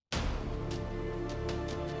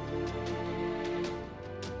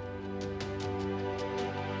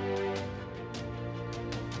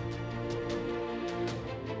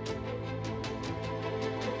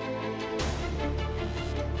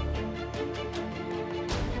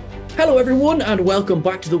Hello, everyone, and welcome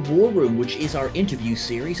back to the War Room, which is our interview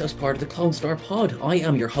series as part of the Clone Star Pod. I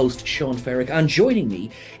am your host, Sean Ferrick, and joining me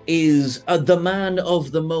is the man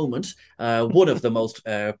of the moment, one of the most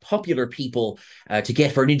popular people to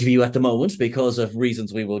get for an interview at the moment because of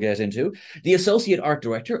reasons we will get into, the Associate Art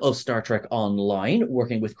Director of Star Trek Online,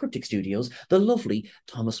 working with Cryptic Studios, the lovely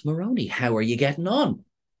Thomas Marrone. How are you getting on?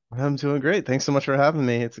 I'm doing great. Thanks so much for having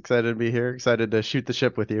me. It's excited to be here. Excited to shoot the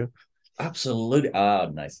ship with you. Absolutely. Ah,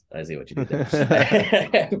 nice. I see what you did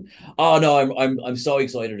there. Oh no, I'm so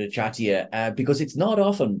excited to chat to you because it's not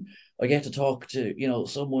often I get to talk to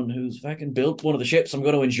someone who's fucking built one of the ships I'm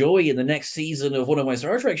going to enjoy in the next season of one of my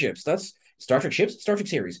Star Trek ships. That's Star Trek ships, Star Trek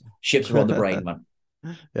series. Ships run the brain, man.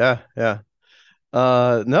 Yeah, yeah.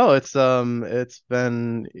 No, it's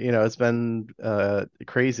been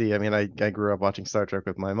crazy. I mean, I grew up watching Star Trek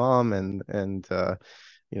with my mom and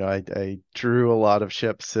I drew a lot of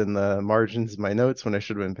ships in the margins of my notes when I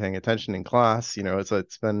should have been paying attention in class.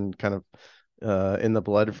 It's been kind of in the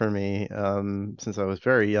blood for me since I was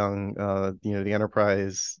very young. The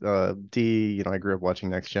Enterprise D, I grew up watching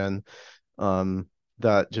Next Gen. um,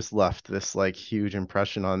 that just left this like huge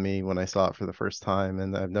impression on me when I saw it for the first time,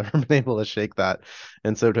 and I've never been able to shake that.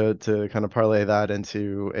 And so to kind of parlay that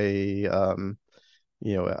into a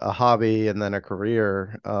hobby and then a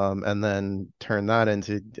career, and then turn that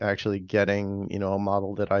into actually getting, a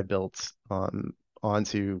model that I built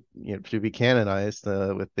onto, to be canonized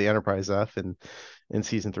with the Enterprise F and in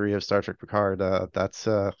season 3 of Star Trek Picard.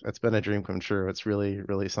 It's been a dream come true. It's really,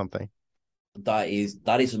 really something. That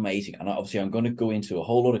is amazing, and obviously I'm going to go into a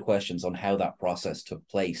whole lot of questions on how that process took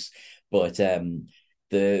place. But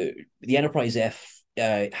the Enterprise F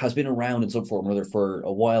has been around in some form or other for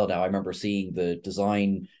a while now. I remember seeing the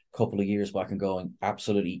design a couple of years back and going,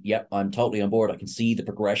 absolutely, yep, I'm totally on board. I can see the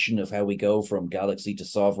progression of how we go from Galaxy to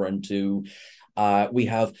Sovereign to we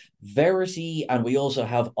have Verity and we also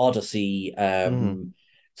have Odyssey. Hmm.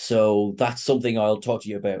 So that's something I'll talk to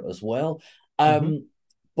you about as well. Hmm.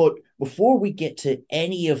 But before we get to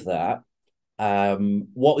any of that,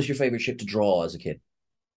 what was your favorite ship to draw as a kid?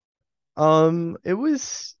 It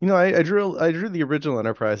was, I drew the original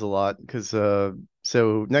Enterprise a lot because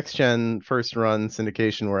so Next Gen first run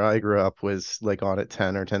syndication where I grew up was like on at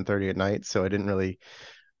 10 or 10:30 at night, so I didn't really,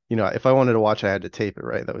 if I wanted to watch I had to tape it,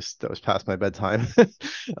 right? That was past my bedtime.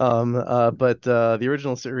 But the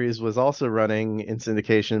original series was also running in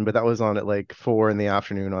syndication, but that was on at like 4 in the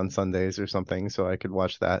afternoon on Sundays or something, so I could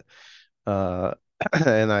watch that. uh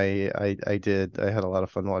and I had a lot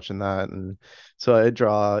of fun watching that. And so I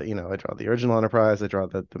draw the original Enterprise, I draw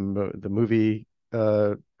the movie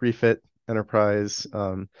refit Enterprise,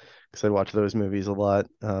 because I watch those movies a lot.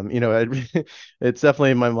 It's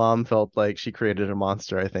definitely, my mom felt like she created a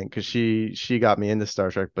monster, I think, because she got me into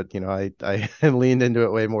Star Trek, but I leaned into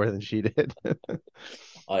it way more than she did.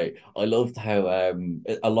 I loved how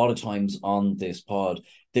a lot of times on this pod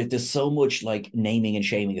there's so much like naming and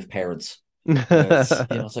shaming of parents.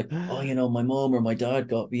 It's like, oh, my mom or my dad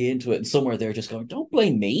got me into it, and somewhere they're just going, don't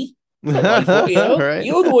blame me. It's not my fault, Right.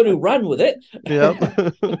 you're the one who ran with it.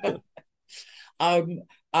 Yep. Um,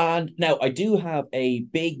 and now I do have a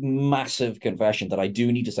big, massive confession that I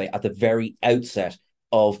do need to say at the very outset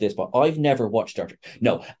of this, but I've never watched Star Trek.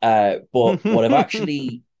 No, but what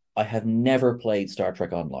I have never played Star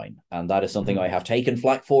Trek Online, and that is something I have taken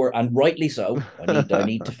flack for, and rightly so. I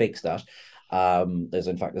need to fix that. There's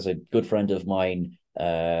a good friend of mine,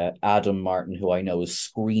 Adam Martin, who I know is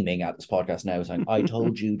screaming at this podcast now, saying, "I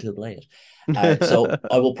told you to play it." So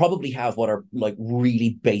I will probably have what are like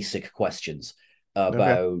really basic questions Okay.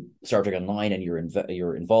 about Star Trek Online and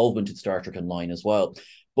your involvement in Star Trek Online as well.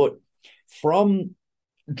 But from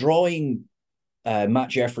drawing Matt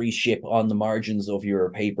Jeffrey's ship on the margins of your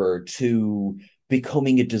paper to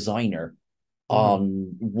becoming a designer Mhm.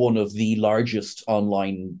 on one of the largest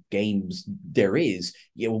online games there is,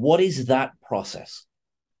 what is that process?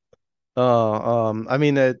 I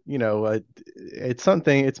mean, it's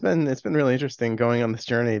something. It's been really interesting going on this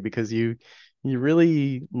journey because you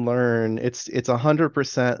really learn. It's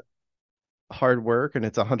 100% hard work and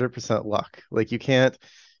it's 100% luck. Like you can't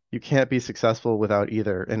be successful without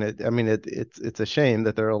either. And I mean, it's a shame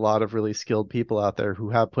that there are a lot of really skilled people out there who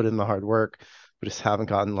have put in the hard work, but just haven't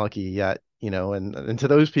gotten lucky yet. And to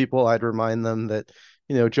those people, I'd remind them that,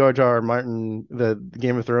 George R. R. Martin, the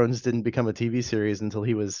Game of Thrones didn't become a TV series until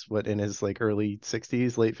he was what, in his like early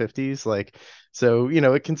 60s, late 50s. Like, so,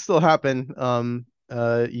 it can still happen.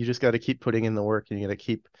 You just got to keep putting in the work, and you got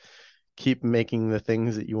to keep making the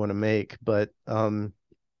things that you want to make. But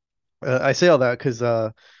I say all that because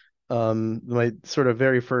My sort of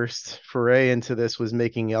very first foray into this was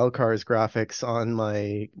making L-Cars graphics on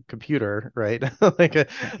my computer, right? Like I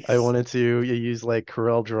Nice. wanted to use like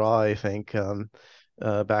Corel Draw, I think,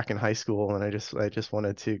 back in high school, and I just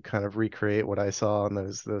wanted to kind of recreate what I saw on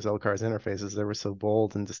those L-Cars interfaces. They were so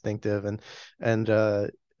bold and distinctive, and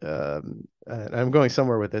I'm going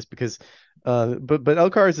somewhere with this because but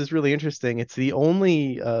L-Cars is really interesting. It's the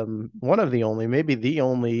only one of the only, maybe the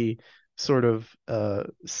only sort of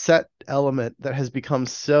set element that has become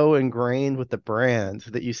so ingrained with the brand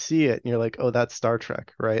that you see it and you're like, oh, that's Star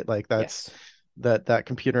Trek, right? Like that's Yes. that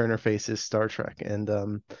computer interface is Star Trek. And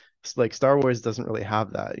like Star Wars doesn't really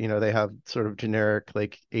have that. They have sort of generic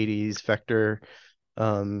like 80s vector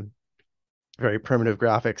um very primitive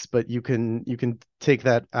graphics, but you can take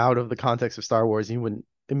that out of the context of Star Wars and you wouldn't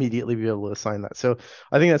immediately be able to assign that. So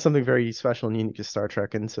I think that's something very special and unique to Star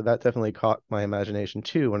Trek. And so that definitely caught my imagination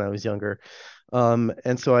too when I was younger.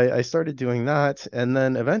 And so I started doing that. And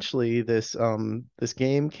then eventually this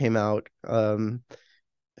game came out. Uh,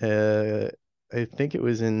 I think it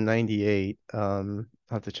was in 98. I'll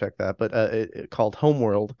have to check that, but it called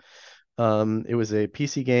Homeworld. It was a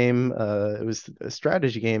PC game. It was a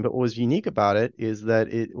strategy game, but what was unique about it is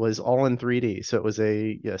that it was all in 3D. So it was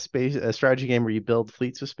a strategy game where you build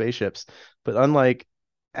fleets of spaceships. But unlike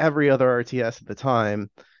every other RTS at the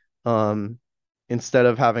time, um, instead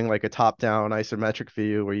of having like a top-down isometric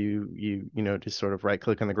view where you just sort of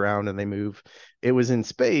right-click on the ground and they move, it was in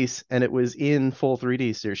space and it was in full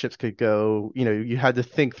 3D, so your ships could go, you had to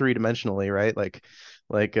think three-dimensionally, right? Like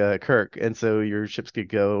Kirk. And so your ships could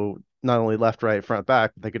go not only left, right, front,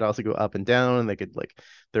 back, but they could also go up and down, and they could like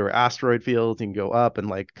there were asteroid fields, you can go up and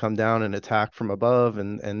like come down and attack from above,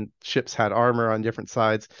 and ships had armor on different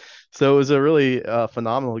sides. So it was a really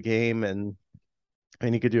phenomenal game, and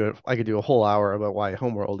I could do a whole hour about why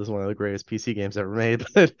Homeworld is one of the greatest PC games ever made.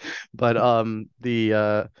 But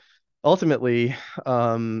the ultimately,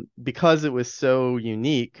 because it was so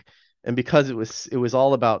unique and because it was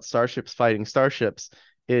all about starships fighting starships,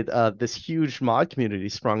 it this huge mod community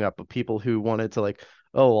sprung up of people who wanted to like,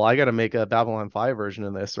 oh, well, I got to make a Babylon 5 version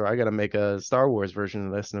of this, or I got to make a Star Wars version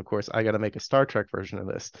of this, and of course I got to make a Star Trek version of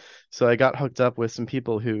this. So I got hooked up with some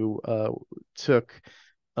people who took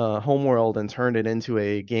Homeworld and turned it into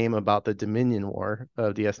a game about the Dominion War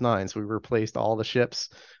of DS9. So we replaced all the ships.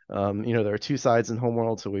 There are two sides in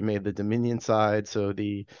Homeworld, so we made the Dominion side, so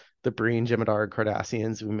the Breen, Jem'Hadar, and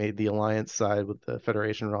Cardassians. We made the Alliance side with the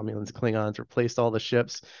Federation, Romulans, Klingons. Replaced all the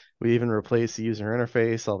ships. We even replaced the user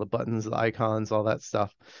interface, all the buttons, the icons, all that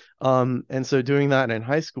stuff. And so doing that in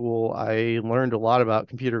high school, I learned a lot about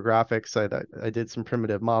computer graphics. I did some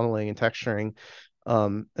primitive modeling and texturing,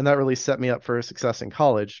 and that really set me up for success in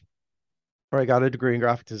college, where I got a degree in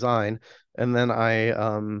graphic design. And then I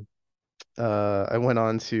went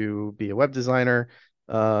on to be a web designer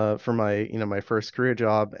for my first career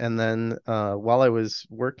job. And then while I was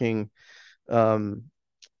working um,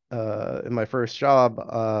 in my first job,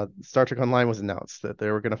 Star Trek Online was announced that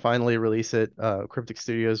they were going to finally release it. Cryptic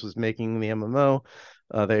Studios was making the MMO.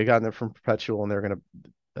 They had gotten it from Perpetual, and they were going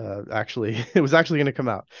to actually it was actually going to come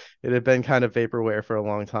out. It had been kind of vaporware for a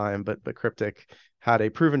long time, but Cryptic had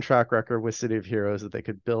a proven track record with City of Heroes that they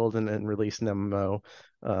could build and release an MMO.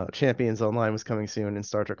 Champions Online was coming soon, and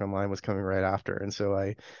Star Trek Online was coming right after. And so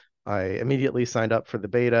I immediately signed up for the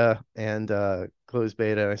beta and closed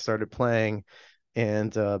beta, and I started playing.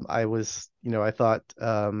 And I was, I thought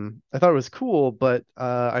it was cool, but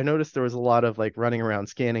I noticed there was a lot of like running around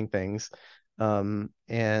scanning things.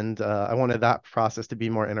 And I wanted that process to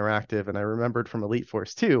be more interactive. And I remembered from Elite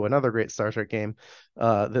Force 2, another great Star Trek game,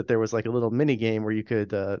 that there was like a little mini game where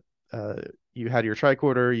uh, you had your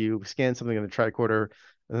tricorder, you scanned something in the tricorder,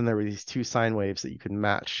 and then there were these two sine waves that you could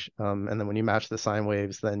match. And then when you match the sine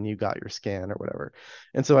waves, then you got your scan or whatever.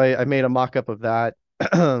 And so I made a mock-up of that.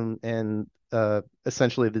 And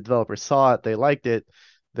essentially the developers saw it, they liked it,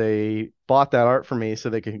 they bought that art for me so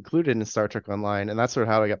they could include it in Star Trek Online, and that's sort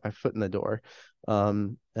of how I got my foot in the door.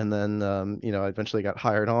 And then I eventually got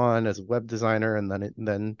hired on as a web designer, and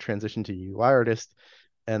then transitioned to UI artist.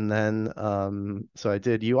 And then so I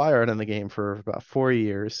did UI art in the game for about 4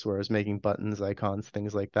 years, where I was making buttons, icons,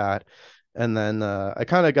 things like that. And then I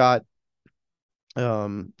kind of got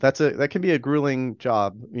that can be a grueling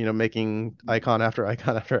job, making icon after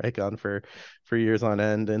icon after icon for years on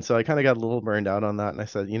end. And so I kind of got a little burned out on that, and I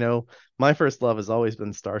said, my first love has always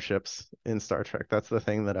been starships in Star Trek. That's the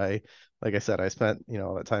thing that like I said, I spent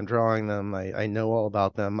all that time drawing them. I know all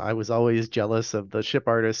about them. I was always jealous of the ship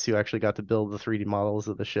artists who actually got to build the 3D models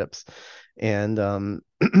of the ships. And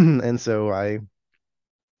and so I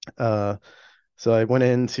uh So I went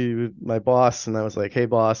into my boss and I was like, "Hey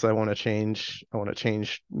boss, I want to change,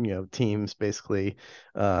 teams basically."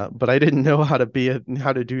 But I didn't know how to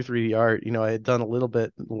do 3D art. I had done a little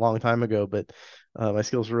bit a long time ago, but my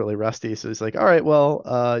skills were really rusty. So he's like, "All right,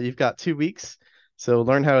 well, you've got 2 weeks. So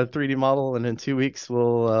learn how to 3D model, and in 2 weeks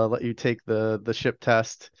we'll let you take the ship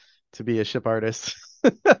test to be a ship artist."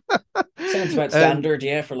 Sounds about And standard,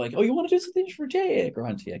 yeah, for like, oh, you want to do something for Jay?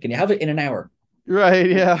 Grant, yeah. Can you have it in an hour? right,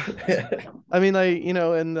 yeah. I mean,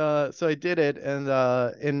 and so I did it,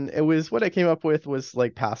 and it was what I came up with was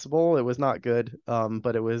like passable. It was not good,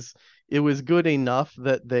 but it was good enough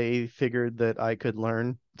that they figured that I could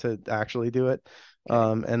learn to actually do it.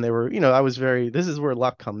 Okay. And they were, I was very, this is where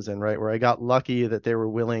luck comes in, right? Where I got lucky that they were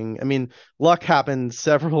willing. I mean, luck happened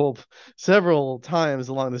several times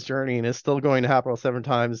along this journey, and it's still going to happen several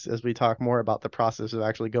times as we talk more about the process of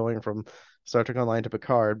actually going from Star Trek Online to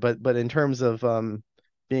Picard. But in terms of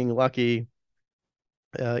being lucky,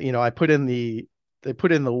 I they put in the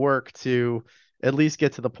work to at least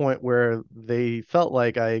get to the point where they felt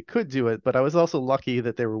like I could do it, but I was also lucky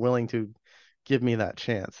that they were willing to give me that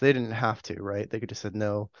chance. They didn't have to, right? They could just said,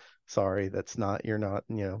 "No, sorry, you're not,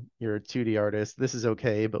 you're a 2D artist. This is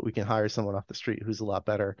okay, but we can hire someone off the street who's a lot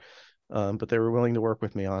better." But they were willing to work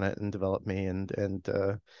with me on it and develop me and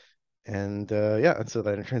yeah, and so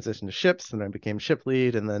then I transitioned to ships, and I became ship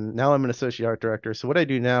lead, and then now I'm an associate art director. So what I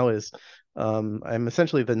do now is I'm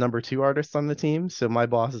essentially the number two artist on the team. So my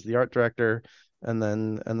boss is the art director, and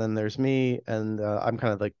then there's me, and I'm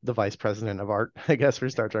kind of like the vice president of art, I guess, for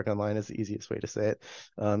Star Trek Online is the easiest way to say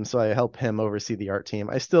it. So I help him oversee the art team.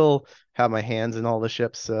 I still have my hands in all the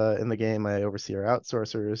ships in the game. I oversee our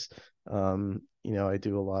outsourcers. I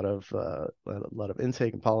do a lot of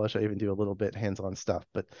intake and polish. I even do a little bit hands-on stuff,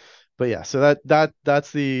 but yeah, so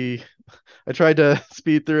that's the I tried to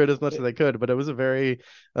speed through it as much as I could, but it was a very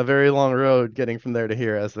long road getting from there to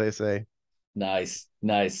here, as they say. Nice,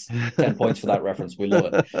 nice. 10 points for that reference. We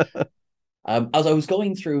love it. As I was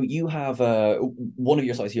going through, you have one of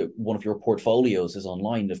your sites, one of your portfolios is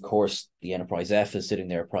online. Of course, the Enterprise F is sitting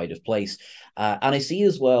there, pride of place. And I see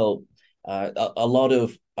as well a lot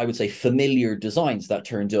of, I would say, familiar designs that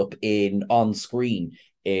turned up in on screen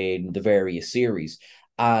in the various series.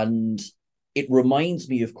 And it reminds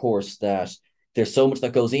me, of course, that there's so much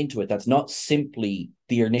that goes into it that's not simply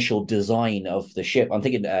the initial design of the ship. I'm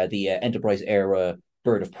thinking the Enterprise era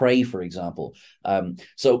Bird of Prey, for example.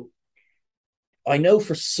 So I know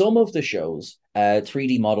for some of the shows,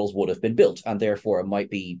 3D models would have been built, and therefore it might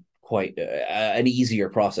be quite an easier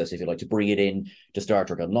process, if you like, to bring it in to Star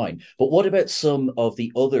Trek Online. But what about some of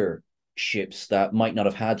the other ships that might not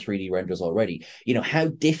have had 3D renders already? How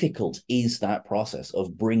difficult is that process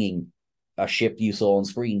of bringing a ship you saw on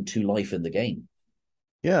screen to life in the game?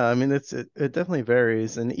 Yeah, I mean it definitely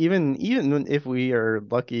varies, and even if we are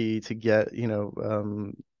lucky to get,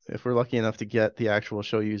 if we're lucky enough to get the actual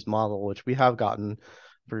show used model, which we have gotten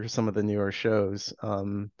for some of the newer shows,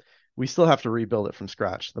 we still have to rebuild it from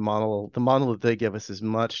scratch. The model that they give us is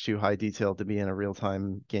much too high detail to be in a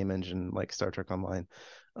real-time game engine like Star Trek Online.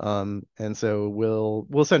 And so we'll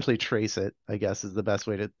essentially trace it, I guess is the best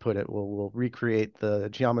way to put it. We'll recreate the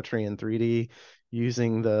geometry in 3D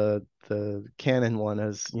using the Canon one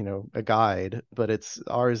as a guide, but it's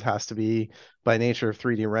ours has to be by nature of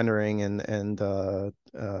 3D rendering and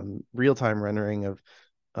real-time rendering of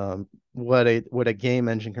what a game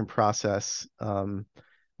engine can process.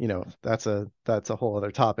 That's a whole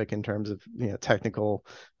other topic in terms of technical,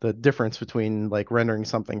 the difference between like rendering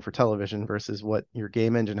something for television versus what your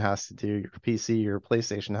game engine has to do, your PC, your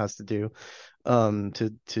PlayStation has to do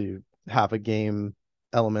to have a game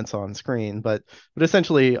elements on screen. But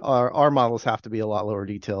essentially our models have to be a lot lower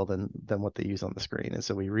detail than what they use on the screen. And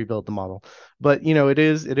so we rebuild the model. But it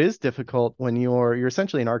is difficult when you're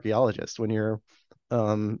essentially an archaeologist, when you're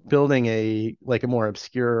building a more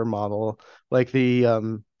obscure model like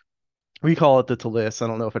the we call it the Talis. I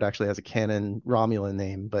don't know if it actually has a canon Romulan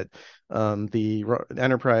name, but the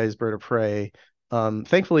Enterprise Bird of Prey.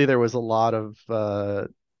 Thankfully, there was a lot of there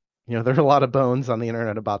are a lot of bones on the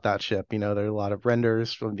internet about that ship. There are a lot of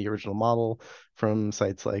renders from the original model from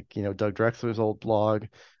sites like, Doug Drexler's old blog,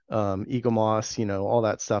 Eaglemoss, all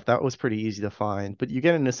that stuff. That was pretty easy to find. But you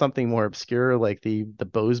get into something more obscure like the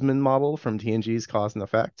Bozeman model from TNG's Cause and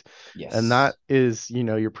Effect. And Yes. that is,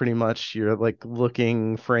 you're like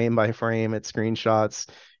looking frame by frame at screenshots.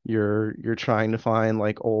 You're trying to find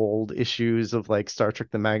like old issues of like Star Trek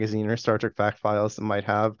the magazine or Star Trek fact files that might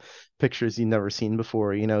have pictures you've never seen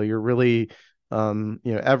before. You're really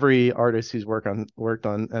every artist who's worked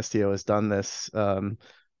on STO has done this.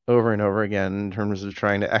 over and over again in terms of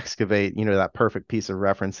trying to excavate, that perfect piece of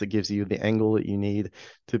reference that gives you the angle that you need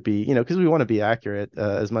to be, because we want to be accurate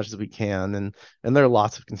as much as we can, and there are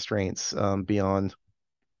lots of constraints beyond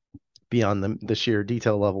the sheer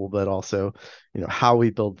detail level, but also, how we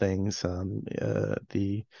build things,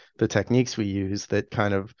 the techniques we use that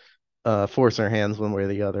kind of force our hands one way or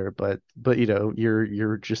the other. But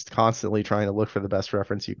you're just constantly trying to look for the best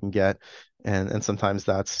reference you can get, and sometimes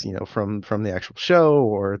that's from the actual show,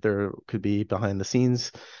 or there could be behind the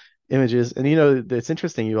scenes images. And it's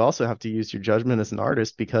interesting. You also have to use your judgment as an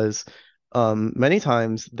artist because many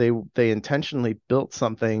times they intentionally built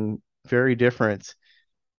something very different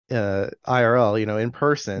IRL, in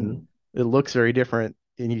person, Hmm. it looks very different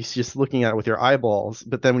and you just looking at it with your eyeballs.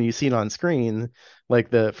 But then when you see it on screen, like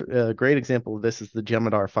the great example of this is the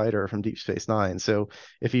Jemadar fighter from Deep Space Nine. So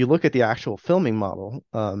if you look at the actual filming model,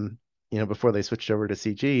 before they switched over to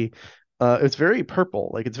CG, it's very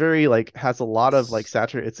purple. Like it's very like has a lot of like Yes.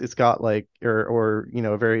 saturated. It's got like or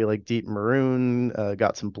a very like deep maroon,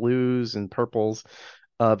 got some blues and purples,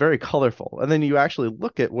 very colorful. And then you actually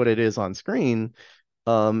look at what it is on screen,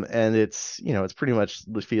 and it's pretty much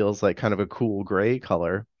it feels like kind of a cool gray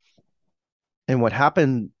color. And what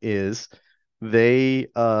happened is they'd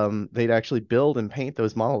actually build and paint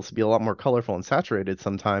those models to be a lot more colorful and saturated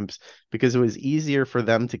sometimes because it was easier for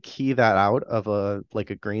them to key that out of a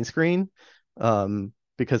green screen,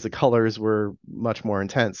 because the colors were much more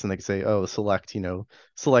intense and they could say, oh, select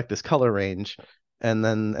this color range, and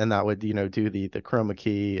that would do the chroma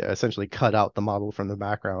key, essentially cut out the model from the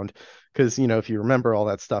background. Because if you remember, all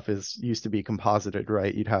that stuff is used to be composited,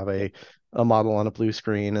 right? You'd have Yep. a model on a blue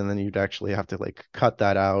screen, and then you'd actually have to like cut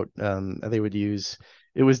that out. They would use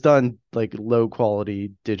it was done like low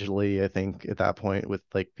quality digitally, I think, at that point with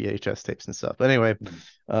like VHS tapes and stuff. But anyway,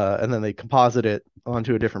 Mhm. and then they composite it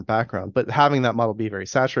onto a different background. But having that model be very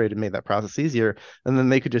saturated made that process easier, and then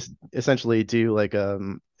they could just essentially do like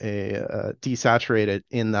desaturate it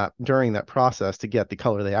in that during that process to get the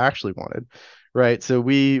color they actually wanted. Right. So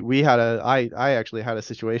we had I actually had a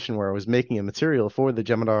situation where I was making a material for the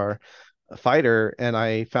Gemidar fighter, and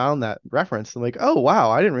I found that reference. I'm like, oh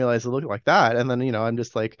wow, I didn't realize it looked like that. And then I'm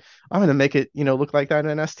just like, I'm gonna make it look like that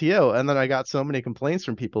in an STO. And then I got so many complaints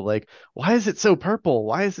from people like, why is it so purple?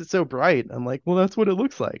 Why is it so bright? I'm like, well, that's what it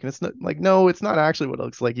looks like. And it's not like, no, it's not actually what it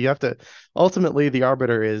looks like. You have to ultimately, the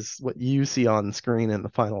arbiter is what you see on screen in the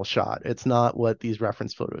final shot. It's not what these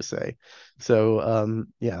reference photos say. So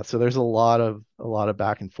yeah, so there's a lot of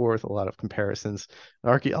back and forth, a lot of comparisons.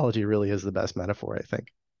 Archaeology really is the best metaphor, I think.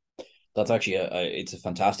 That's actually it's a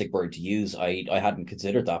fantastic word to use. I hadn't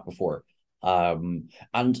considered that before. And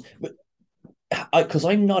because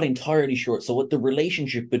I'm not entirely sure. So, what the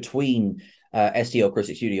relationship between STO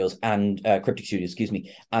Cryptic Studios and Cryptic Studios, excuse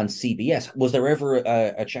me, and CBS, was there ever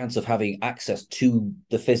a chance of having access to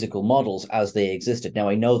the physical models as they existed? Now,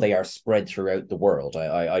 I know they are spread throughout the world.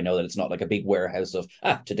 I know that it's not like a big warehouse of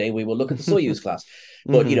today we will look at the Soyuz class,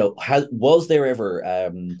 but Hmm. was there ever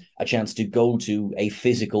a chance to go to a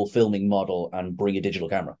physical filming model and bring a digital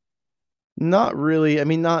camera? Not really. I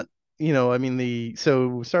mean, not, I mean the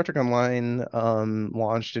so Star Trek Online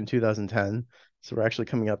launched in 2010. So we're actually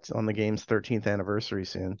coming up on the game's 13th anniversary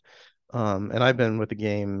soon. And I've been with the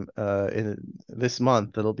game in this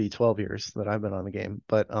month, it'll be 12 years that I've been on the game.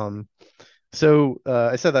 But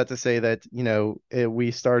I said that to say that, we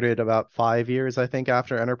started about 5 years, I think,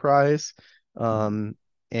 after Enterprise. Mhm. Um,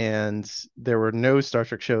 and there were no Star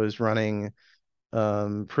Trek shows running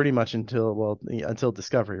pretty much until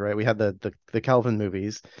Discovery, right? We had the Kelvin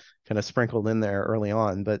movies kind of sprinkled in there early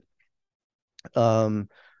on, um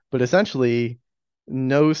but essentially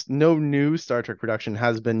no new Star Trek production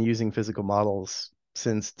has been using physical models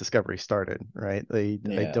since Discovery started, right? I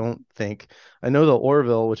Yeah. don't think I know the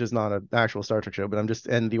Orville, which is not an actual Star Trek show, but I'm just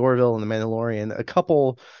and the Orville and the Mandalorian, a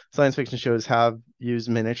couple science fiction shows have used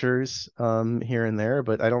miniatures here and there,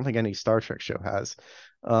 but I don't think any Star Trek show has.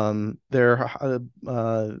 There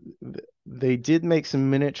they did make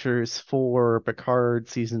some miniatures for Picard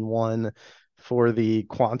season one for the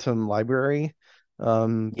quantum library,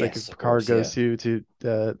 like Yes, of Picard course. goes Yeah. to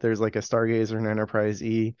there's like a Stargazer and Enterprise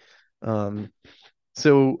E. Um,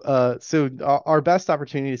 so our best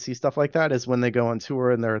opportunity to see stuff like that is when they go on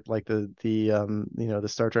tour and they're at like the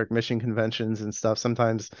Star Trek mission conventions and stuff.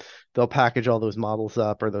 Sometimes they'll package all those models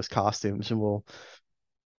up or those costumes, and we'll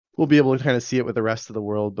be able to kind of see it with the rest of the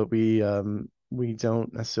world, but we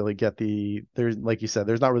don't necessarily get there's like you said,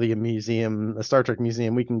 there's not really a museum, a Star Trek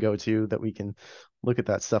museum we can go to that we can look at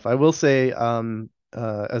that stuff. I will say,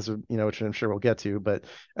 which I'm sure we'll get to, but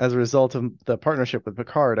as a result of the partnership with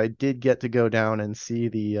Picard, I did get to go down and see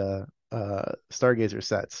Stargazer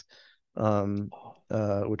sets, um,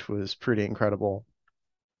 which was pretty incredible.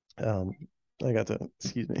 Um, I got to,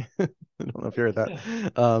 excuse me. I don't know if you heard that. Yeah.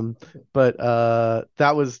 Um, but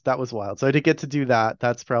that was wild. So I did get to do that.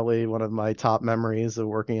 That's probably one of my top memories of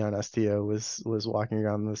working on STO was walking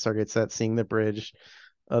around the Stargate set, seeing the bridge,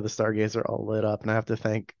 the Stargazer all lit up. And I have to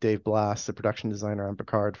thank Dave Blass, the production designer on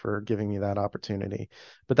Picard, for giving me that opportunity.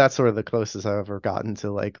 But that's sort of the closest I've ever gotten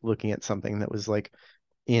to like looking at something that was like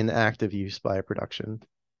in active use by a production.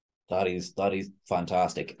 That is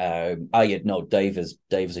fantastic. I get no Dave is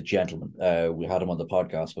a gentleman. We had him on the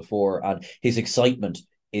podcast before, and his excitement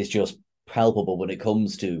is just palpable when it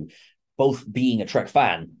comes to both being a Trek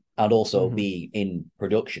fan and also Hmm. being in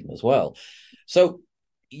production as well. So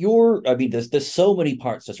I mean, there's so many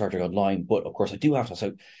parts to Star Trek Online, but of course I do have to.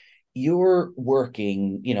 So you're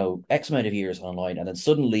working, X amount of years online, and then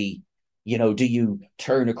suddenly, do you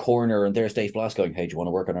turn a corner and there's Dave Blass going, "Hey, do you want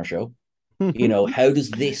to work on our show?" How does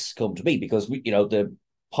this come to be? Because the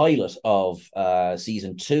pilot of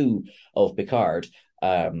season 2 of Picard,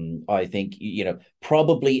 I think,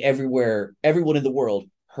 probably everyone in the world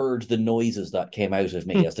heard the noises that came out of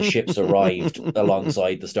me as the ships arrived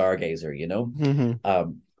alongside the Stargazer.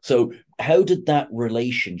 Hmm. So how did that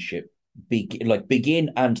relationship begin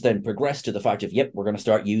and then progress to the fact of, yep, we're going to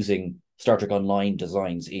start using Star Trek Online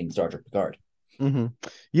designs in Star Trek Picard? Hmm.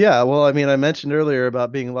 Yeah, well, I mean, I mentioned earlier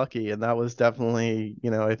about being lucky, and that was definitely,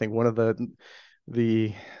 I think one of the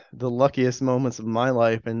the luckiest moments of my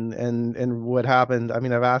life. And what happened. I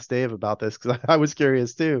mean, I've asked Dave about this because I was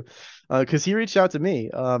curious too, because he reached out to me.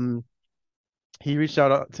 He reached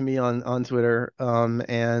out to me on Twitter,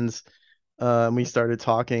 and we started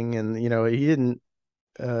talking, and he didn't.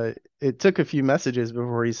 It took a few messages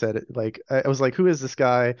before he said it. Like I was like, "Who is this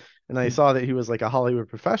guy?" And I saw that he was like a Hollywood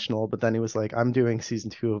professional, but then he was like, "I'm doing season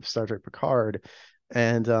 2 of Star Trek Picard,"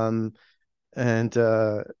 and and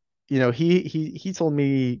he told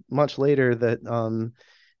me much later that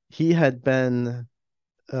he had been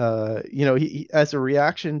as a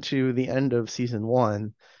reaction to the end of season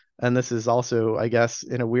 1, and this is also, I guess,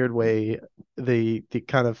 in a weird way, the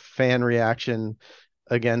kind of fan reaction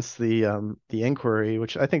against the inquiry,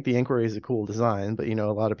 which I think the inquiry is a cool design, but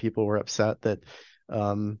a lot of people were upset that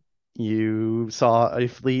um you saw a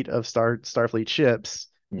fleet of Starfleet ships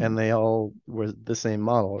and Mm, they all were the same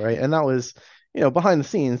model, right? And that was, behind the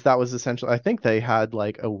scenes, that was essentially, I think they had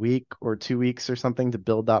like a week or 2 weeks or something to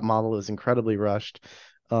build that model. It was incredibly rushed.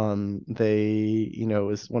 They, it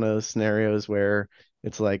was one of those scenarios where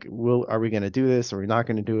it's like, are we going to do this? Are we not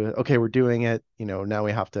going to do it? Okay, we're doing it. Now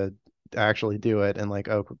we have to actually do it. And like,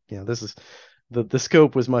 oh, this is the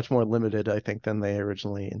scope was much more limited, I think, than they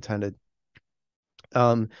originally intended.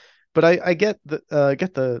 Um, but I get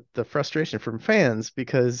the frustration from fans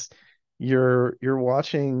because you're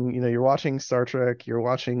watching, you're watching Star Trek, you're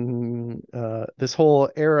watching this whole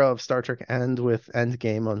era of Star Trek end with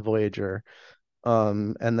Endgame on Voyager,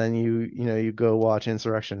 and then you go watch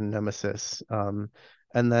Insurrection and Nemesis, and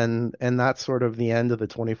that's sort of the end of the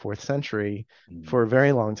 24th century mm, for a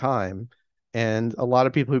very long time. And a lot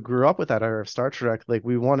of people who grew up with that era of Star Trek, like,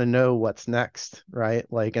 we want to know what's next, right?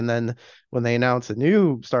 Like, and then when they announce a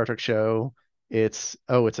new Star Trek show, it's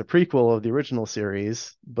a prequel of the original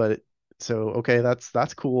series, but so okay,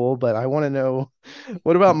 that's cool, but I want to know,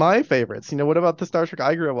 what about my favorites? What about the Star Trek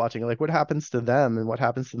I grew up watching? Like, what happens to them and what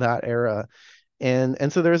happens to that era?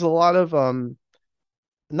 And so there's a lot of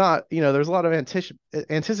not there's a lot of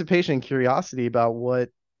anticipation and curiosity about what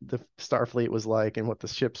the Starfleet was like and what the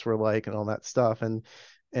ships were like and all that stuff. And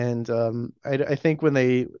I think when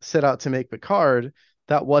they set out to make Picard,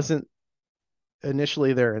 that wasn't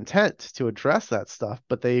initially their intent to address that stuff,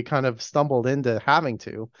 but they kind of stumbled into having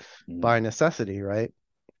to by mm, necessity, right?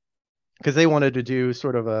 Because they wanted to do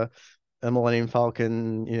sort of a Millennium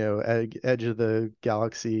Falcon, Edge of the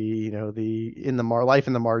Galaxy, the in the mar life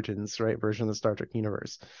in the margins, right, version of the Star Trek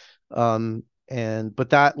universe. And but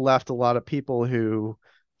that left a lot of people who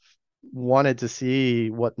wanted to see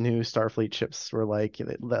what new Starfleet ships were like.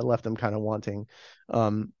 That left them kind of wanting.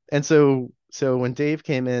 And so when Dave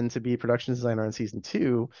came in to be production designer on season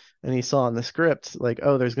 2, and he saw in the script like,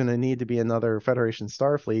 oh, there's going to need to be another Federation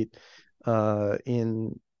Starfleet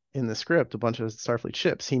in the script, a bunch of Starfleet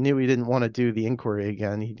ships. He knew he didn't want to do the inquiry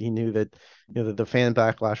again. He knew that the fan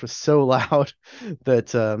backlash was so loud that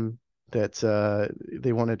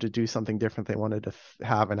they wanted to do something different. They wanted to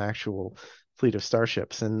have an actual fleet of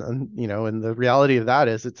starships, and the reality of that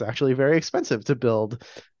is it's actually very expensive to build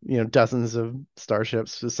dozens of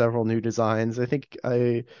starships with several new designs. I think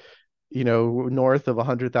north of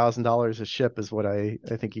 $100,000 a ship is what I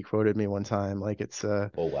think he quoted me one time. Like, it's oh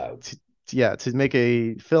wow. yeah, to make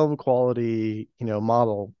a film quality,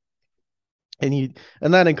 model. And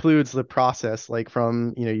and that includes the process, like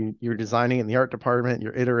from, you're designing it in the art department,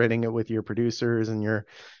 you're iterating it with your producers and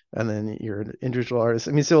then your individual artists.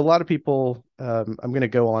 I mean, so a lot of people, I'm going to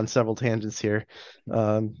go on several tangents here,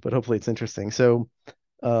 but hopefully it's interesting. So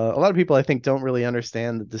a lot of people I think don't really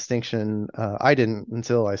understand the distinction. I didn't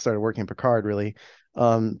until I started working at Picard, really,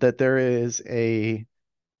 that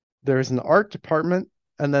there's an art department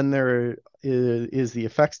and then there is the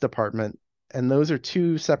effects department, and those are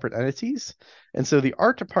two separate entities. And so the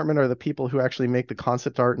art department are the people who actually make the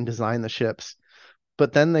concept art and design the ships,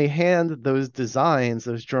 but then they hand those designs,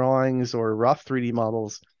 those drawings or rough 3D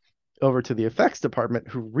models over to the effects department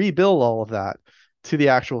who rebuild all of that to the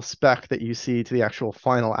actual spec that you see, to the actual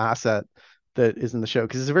final asset that is in the show,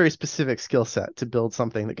 because it's a very specific skill set to build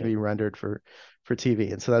something that can Yeah. be rendered for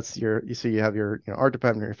TV. And so that's you have your art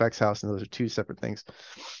department, your effects house, and those are two separate things.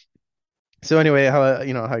 So anyway, how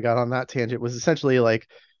I got on that tangent was essentially like,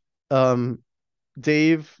 um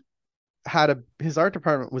Dave had a his art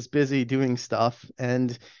department was busy doing stuff,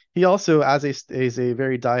 and he also, as a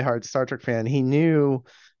very diehard Star Trek fan, he knew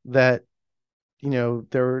that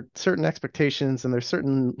there were certain expectations, and there's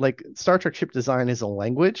certain, like, Star Trek ship design is a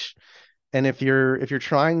language, and if you're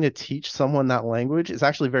trying to teach someone that language, it's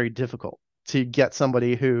actually very difficult to get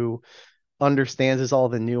somebody who understands is all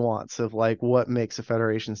the nuance of like what makes a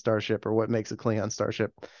Federation starship or what makes a Klingon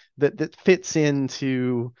starship that fits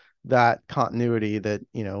into that continuity that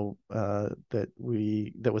that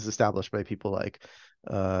was established by people like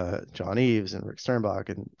John Eves and Rick Sternbach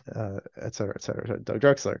and et cetera, Doug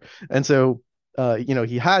Drexler. And so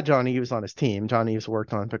he had John Eves on his team. John Eves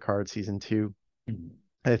worked on Picard season 2, Mhm.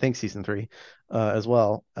 I think season 3, as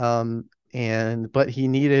well. But he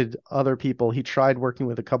needed other people. He tried working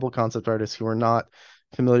with a couple concept artists who were not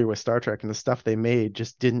familiar with Star Trek, and the stuff they made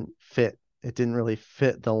just didn't fit. It didn't really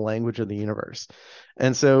fit the language of the universe.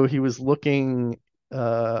 And so he was looking,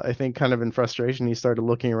 I think, kind of in frustration, he started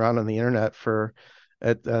looking around on the internet for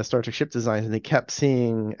at Star Trek ship designs, and they kept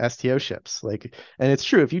seeing STO ships. Like, and it's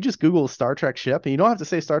true, if you just Google Star Trek ship, and you don't have to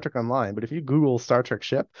say Star Trek Online, but if you Google Star Trek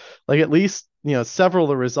ship, like, at least several of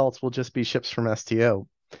the results will just be ships from STO,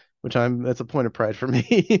 which that's a point of pride for me.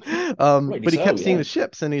 Rightly But he so, kept seeing yeah. the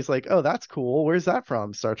ships, and he's like, "Oh, that's cool. Where's that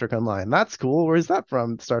from? Star Trek Online. That's cool. Where's that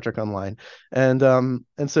from? Star Trek Online." And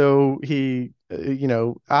so he,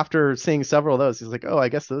 after seeing several of those, he's like, "Oh, I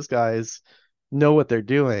guess those guys know what they're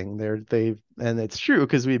doing. And it's true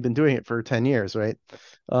because we've been doing it for 10 years, right?"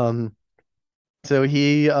 Um, so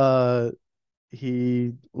he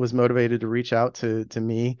was motivated to reach out to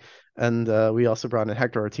me, and we also brought in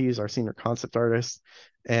Hector Ortiz, our senior concept artist,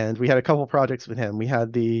 and we had a couple projects with him. We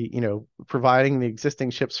had providing the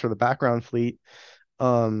existing ships for the background fleet,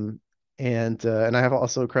 um, and I have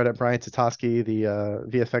also credit Brian Tatoski, the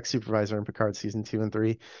VFX supervisor in Picard season 2 and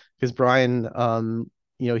 3, because Brian,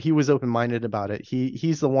 he was open-minded about it.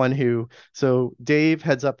 He's the one who so Dave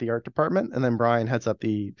heads up the art department, and then Brian heads up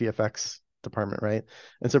the VFX department, right?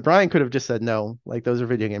 And so Brian could have just said no, like, those are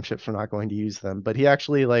video game ships, we're not going to use them. But he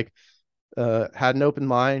actually, like, had an open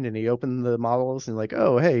mind, and he opened the models and like,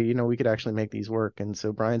 oh, hey, we could actually make these work. And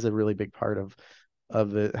so Brian's a really big part of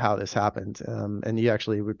the how this happened. And you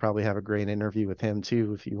actually would probably have a great interview with him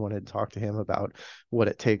too if you wanted to talk to him about what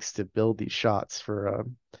it takes to build these shots uh,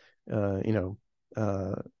 you know,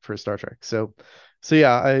 for Star Trek. So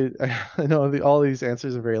yeah, I know all these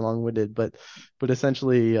answers are very long-winded, but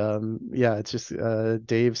essentially, yeah, it's just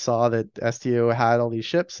Dave saw that STO had all these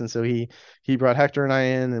ships, and so he brought Hector and I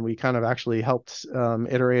in, and we kind of actually helped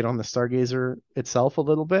iterate on the Stargazer itself a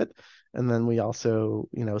little bit. And then we also,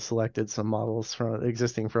 selected some models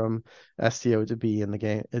from STO to be in the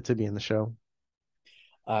game, to be in the show.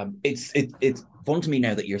 It's fun to me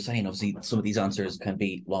now that you're saying obviously some of these answers can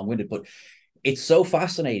be long-winded, but it's so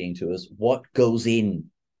fascinating to us what goes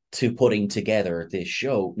in to putting together this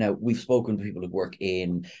show. Now, we've spoken to people who work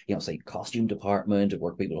in, say, costume department, and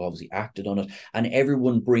work people who obviously acted on it, and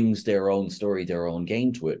everyone brings their own story, their own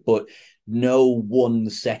game to it. But no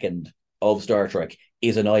 1 second of Star Trek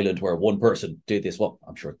is an island where one person did this. Well,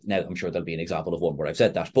 I'm sure there'll be an example of one where I've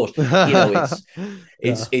said that, but it's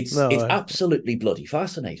Yeah, no, it's absolutely bloody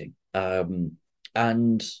fascinating.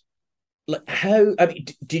 And like, how, I mean,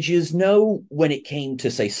 did you know when it came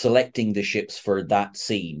to, say, selecting the ships for that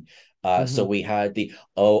scene? So mhm. we had the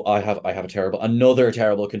I have another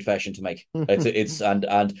terrible confession to make. It's and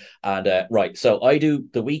right. So I do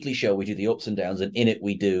the weekly show. We do the ups and downs, and in it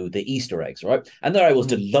we do the Easter eggs, right? And there I was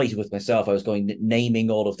Mhm. delighted with myself. I was going naming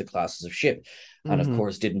all of the classes of ship, and of Mhm.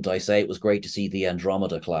 course, didn't I say it was great to see the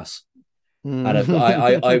Andromeda class? And I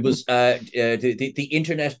Mm. was the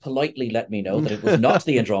internet politely let me know that it was not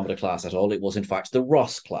the Andromeda class at all. It was in fact the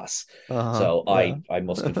Ross class. So Yeah. I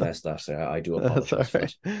must confess that I do That's all apologize for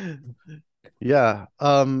right. that. Yeah.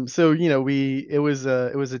 So we it was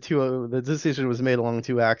a two the decision was made along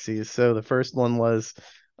two axes. So the first one was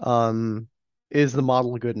um is the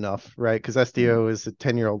model good enough, right? Because Hmm. SDO is a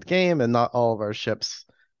 10-year-old game and not all of our ships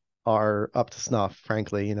are up to snuff,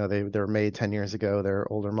 frankly. They were made 10 years ago. They're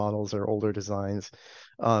older models or older designs.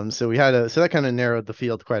 So that kind of narrowed the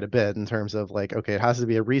field quite a bit in terms of like, okay, it has to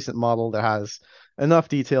be a recent model that has enough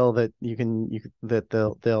detail that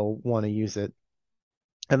that they'll want to use it.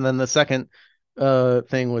 And then the second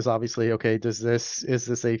thing was obviously, okay, is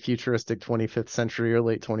this a futuristic 25th century or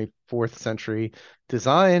late 24th century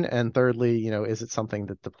design? And thirdly, is it something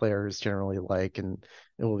that the players generally like and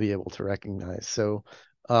will be able to recognize? So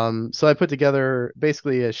I put together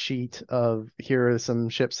basically a sheet of here are some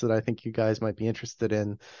ships that I think you guys might be interested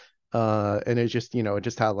in. And it just, it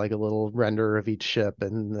just had like a little render of each ship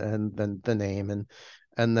and then the name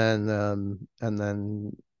and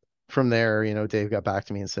then from there, Dave got back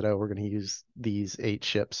to me and said, "Oh, we're going to use these 8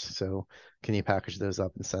 ships. So can you package those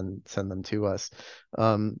up and send them to us?"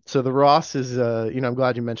 So the Ross is, I'm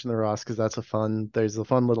glad you mentioned the Ross because there's a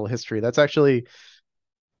fun little history. That's actually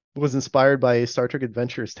was inspired by a Star Trek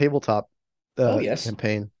Adventures tabletop Oh yes.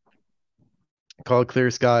 campaign called Clear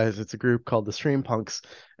Skies. It's a group called the Stream Punks,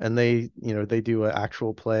 and they do an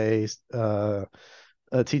actual play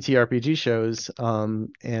TTRPG shows.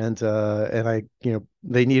 And I,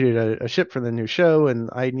 they needed a ship for the new show, and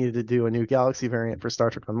I needed to do a new Galaxy variant for Star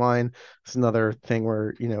Trek Online. It's another thing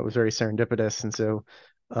where it was very serendipitous, and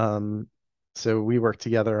um, so we worked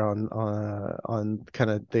together on kind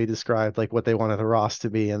of they described like what they wanted the Ross to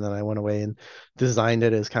be, and then I went away and designed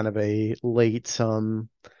it as kind of a late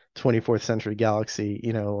 24th century Galaxy,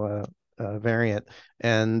 variant,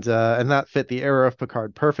 and that fit the era of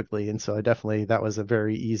Picard perfectly. And so I definitely that was a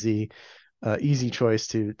very easy choice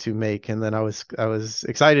to make. And then I was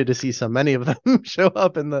excited to see so many of them show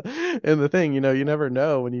up in the thing. You never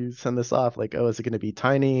know when you send this off, like, oh, is it going to be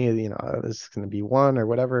tiny? Is it going to be one or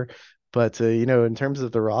whatever. But in terms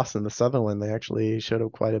of the Ross and the Sutherland, they actually showed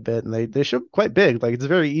up quite a bit, and they showed up quite big. Like it's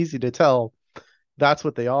very easy to tell that's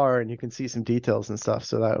what they are, and you can see some details and stuff.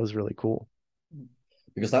 So that was really cool.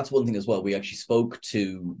 Because that's one thing as well we actually spoke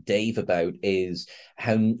to Dave about is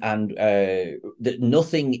how and that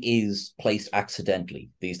nothing is placed accidentally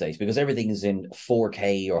these days because everything is in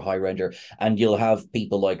 4K or high render, and you'll have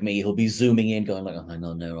people like me who'll be zooming in going like, oh, I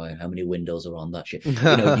don't know right how many windows are on that shit.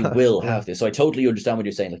 You will Yeah. have this. So I totally understand what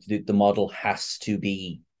you're saying. Like the model has to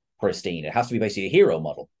be pristine. It has to be basically a hero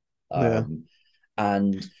model. Yeah. um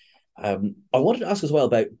and I wanted to ask as well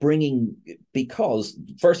about bringing, because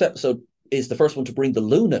first episode is the first one to bring the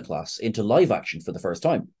Luna class into live action for the first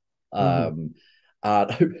time. Hmm. Um, uh,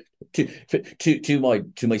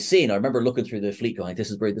 to my sin, I remember looking through the fleet going, "This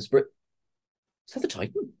is where this is that the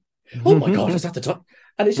Titan? Oh my god, is that the Titan?"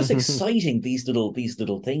 And it's just exciting these little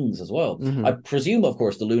things as well. I Hmm. presume, of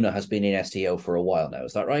course, the Luna has been in STO for a while now.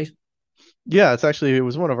 Is that right? Yeah, it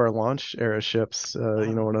was one of our launch era ships. Ah,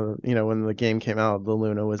 One of when the game came out, the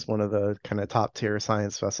Luna was one of the kind of top tier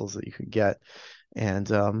science vessels that you could get. And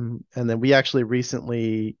then we actually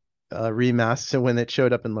recently remastered. So when it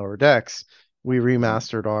showed up in lower decks, we mm,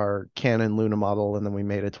 remastered our canon Luna model, and then we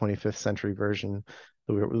made a 25th century version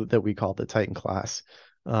that we called the Titan class.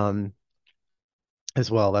 Um, as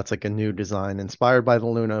well. That's like a new design inspired by the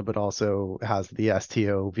Luna, but also has the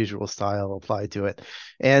STO visual style applied to it.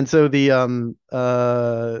 And so that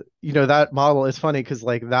model is funny because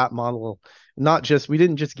like that model, not just we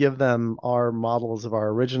didn't just give them our models of our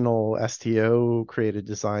original STO created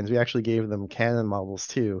designs, we actually gave them canon models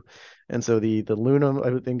too. And so the Luna,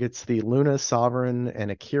 I think it's the Luna, Sovereign,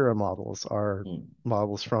 and Akira models are mm.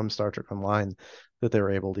 models from Star Trek Online that they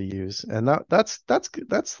were able to use. And that's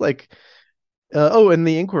like and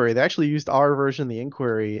the Inquiry. They actually used our version of the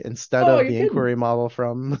Inquiry instead Oh, of you're the Inquiry kidding. model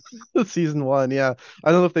from season one. Yeah.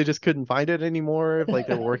 I don't know if they just couldn't find it anymore, if like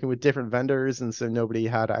they were working with different vendors and so nobody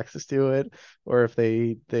had access to it, or if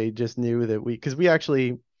they just knew that because we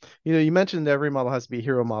actually, you mentioned every model has to be a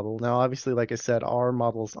hero model. Now, obviously, like I said, our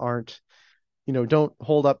models aren't, don't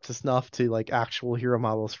hold up to snuff to like actual hero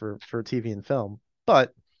models for TV and film.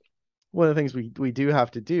 But one of the things we do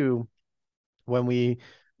have to do when we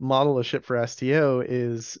model a ship for STO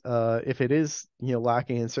is if it is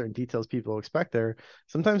lacking in certain details people expect there,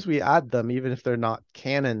 sometimes we add them even if they're not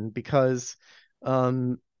canon because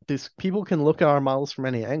um, this people can look at our models from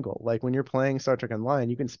any angle. Like when you're playing Star Trek Online,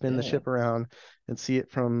 you can spin the Yeah. ship around and see it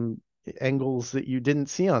from angles that you didn't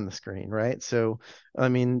see on the screen, right? So, I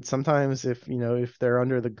mean, sometimes if, if they're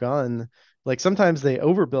under the gun, like sometimes they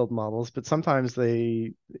overbuild models, but sometimes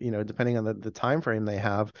they, depending on the time frame they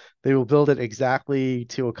have, they will build it exactly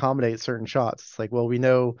to accommodate certain shots. It's like, well, we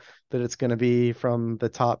know that it's going to be from the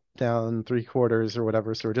top down 3/4 or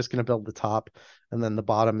whatever, so we're just going to build the top, and then the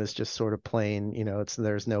bottom is just sort of plain,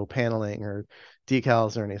 there's no paneling or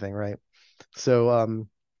decals or anything, right? So,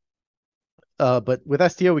 but with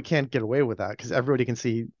STO, we can't get away with that because everybody can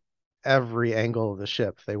see every angle of the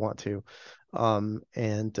ship if they want to.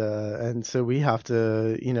 And so we have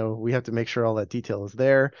to make sure all that detail is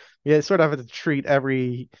there. We sort of have to treat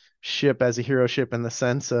every ship as a hero ship in the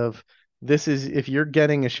sense of this is if you're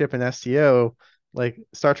getting a ship in STO, like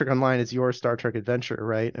Star Trek Online is your Star Trek adventure,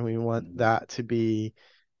 right? And we want Mhm. that to be,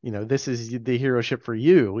 this is the hero ship for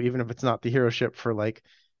you, even if it's not the hero ship for like,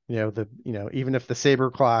 even if the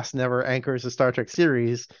Saber class never anchors a Star Trek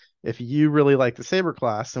series, if you really like the Saber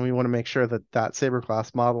class, then we want to make sure that that Saber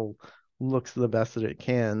class model looks the best that it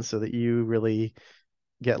can so that you really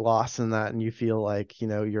get lost in that and you feel like,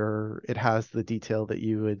 it has the detail that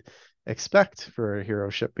you would expect for a hero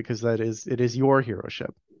ship because it is your hero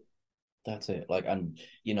ship. That's it. Like, and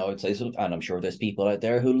I'd say so, and I'm sure there's people out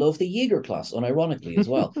there who love the Jaeger class, unironically as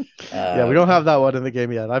well. Yeah, we don't Um, have that one in the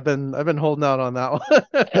game yet. I've been holding out on that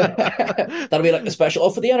that'll be like the special. Oh,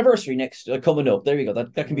 for the anniversary next coming up. There you go.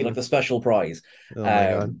 That can be like one. the special prize. Oh my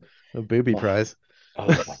God. Um, A booby oh, prize.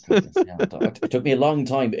 oh my goodness, yeah. It took me a long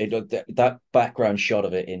time. That background shot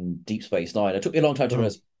of it in Deep Space Nine. It took me a long time to Oh,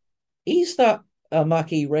 realize is that a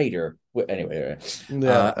Mackie Raider? Anyway,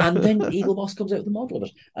 yeah. and then Eagle Moss comes out with the model of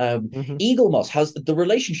it. hmm Eagle Moss has the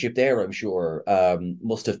relationship there. I'm sure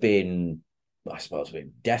must have been, I suppose,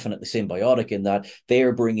 definitely symbiotic in that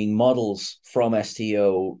they're bringing models from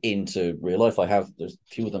STO into real life. There's a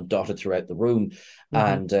few of them dotted throughout the room, hmm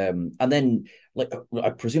and then like I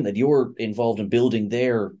presume that you're involved in building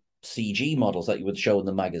their CG models that you would show in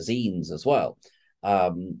the magazines as well.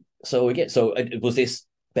 So again, was this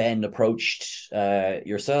Ben approached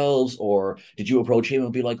yourselves, or did you approach him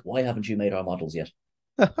and be like, "Why haven't you made our models yet?"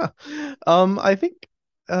 I think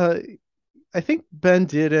uh I think Ben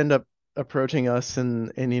did end up approaching us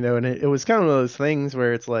and it was kind of one of those things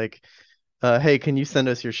where it's like, hey, can you send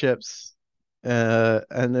us your ships?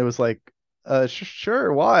 And it was like,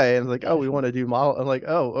 sure, why? And like, oh, we want to do model. I'm like,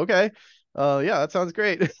 oh, okay. Yeah, that sounds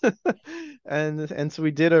great. And so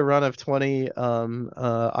we did a run of 20.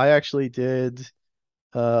 I actually did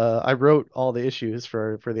I wrote all the issues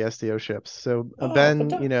for the STO ships. So Oh, Ben,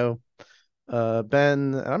 fantastic!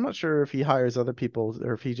 Ben, I'm not sure if he hires other people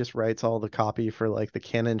or if he just writes all the copy for like the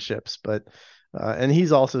canon ships, but and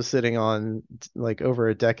he's also sitting on like over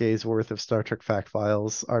a decade's worth of Star Trek fact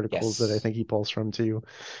files articles that I Yes, think he pulls from too.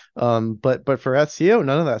 But for SCO,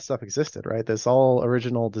 none of that stuff existed, right? There's all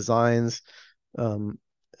original designs. Um,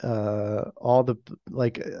 all the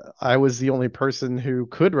like, I was the only person who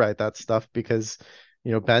could write that stuff because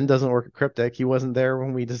Ben doesn't work at Cryptic. He wasn't there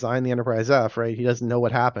when we designed the Enterprise F, right? He doesn't know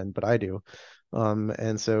what happened, but I do.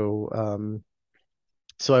 And so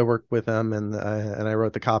I worked with them and I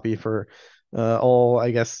wrote the copy for all,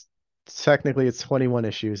 I guess technically it's 21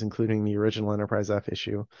 issues, including the original Enterprise F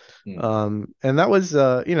issue. mm. And that was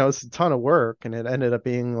it's a ton of work, and it ended up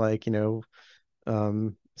being like,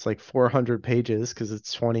 it's like 400 pages because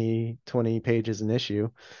it's 20 pages an issue.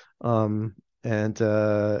 And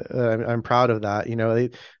I'm proud of that.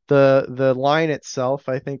 The line itself,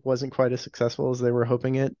 I think, wasn't quite as successful as they were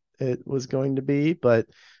hoping it was going to be,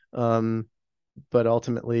 um, but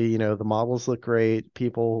ultimately, the models look great.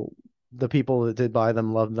 The people that did buy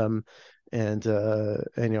them love them, and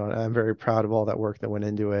I'm very proud of all that work that went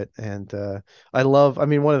into it. And I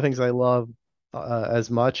mean, one of the things I love as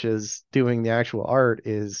much as doing the actual art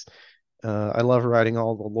is I love writing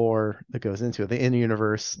all the lore that goes into it, the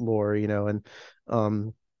in-universe lore, and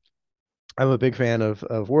um, I'm a big fan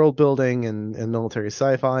of world building and military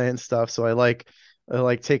sci-fi and stuff. So I like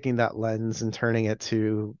taking that lens and turning it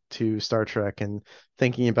to Star Trek and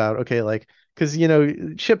thinking about, okay, like, because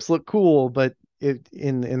ships look cool, but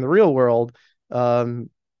in the real world, um,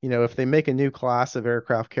 if they make a new class of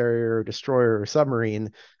aircraft carrier or destroyer or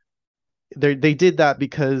submarine, they did that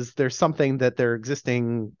because there's something that their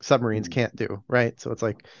existing submarines Mm. can't do, right? So it's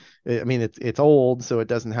like, I mean, it's old, so it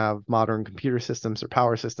doesn't have modern computer systems or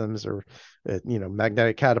power systems or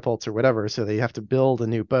magnetic catapults or whatever. So they have to build a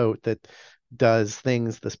new boat that does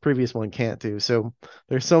things this previous one can't do. So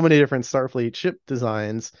there's so many different Starfleet ship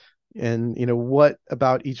designs, and what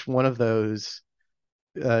about each one of those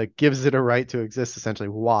gives it a right to exist, essentially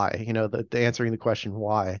why, the answering the question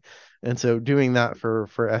why. And so doing that for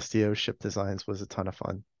STO ship designs was a ton of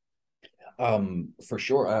fun. For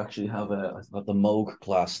sure. I actually I've got the Moog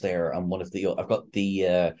class there, and one of the I've got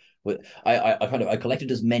the I kind of I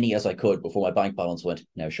collected as many as I could before my bank balance went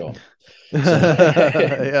now, Sean.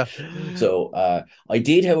 So Yeah. I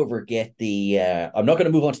did, however, get the I'm not going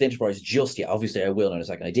to move on to the Enterprise just yet. Obviously, I will in a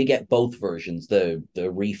second. I did get both versions, the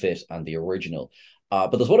refit and the original.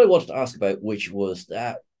 But there's what I wanted to ask about, which was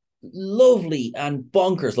that lovely and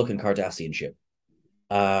bonkers looking Cardassian ship.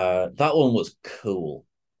 That one was cool.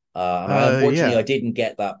 And I unfortunately Yeah. I didn't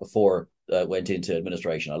get that before went into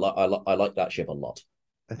administration. I like that ship a lot.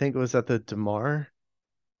 I think it was at the Damar.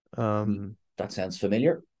 Mm, Um, that sounds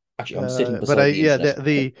familiar. Actually, I'm sitting but I beside the yeah internet.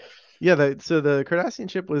 the yeah so the Cardassian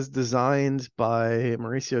ship was designed by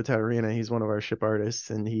Mauricio Taurina. He's one of our ship artists,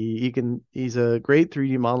 and he's a great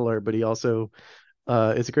 3D modeler, but he also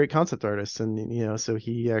is a great concept artist, and so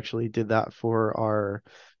he actually did that for our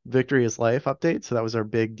Victory is Life update. So that was our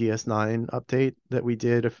big DS9 update that we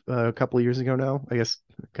did a couple of years ago now. I guess,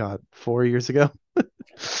 God, 4 years ago.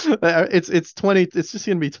 It's 20. It's just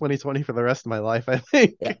gonna be 2020 for the rest of my life, I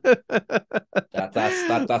think. Yeah,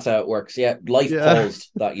 that's how it works. Yeah, life Yeah, paused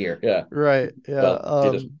that year. Yeah, right. Yeah.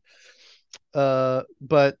 well, did it? Uh,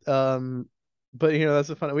 but um, but that's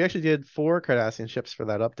a fun. We actually did 4 Cardassian ships for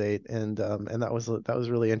that update, and that was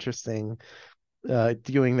really interesting.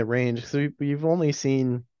 Doing the range. So we've only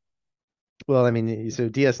seen, well, I mean, so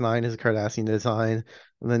DS9 is a Cardassian design,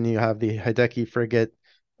 and then you have the Hideki frigate,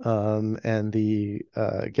 and the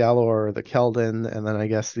Galor, the Keldon, and then I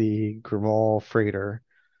guess the Grimal freighter.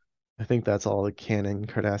 I think that's all the canon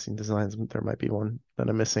Cardassian designs. There might be one that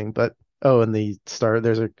I'm missing, but oh, and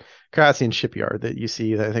there's a Cardassian shipyard that you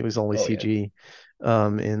see that I think was only Oh yeah. CG,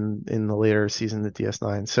 in the later season of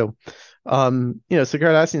DS9. So, so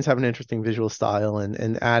Cardassians have an interesting visual style,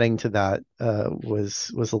 and adding to that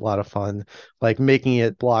was a lot of fun, like making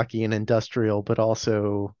it blocky and industrial, but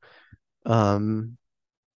also um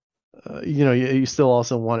you still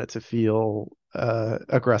also want it to feel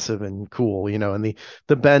aggressive and cool, and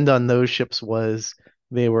the bend on those ships was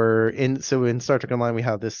they were in so in Star Trek Online we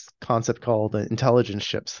have this concept called intelligence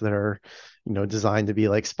ships that are designed to be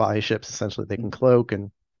like spy ships. Essentially they can cloak,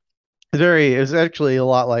 and it's actually a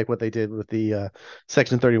lot like what they did with the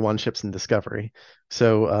Section 31 ships in Discovery.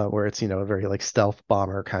 So where it's a very like stealth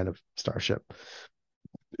bomber kind of starship.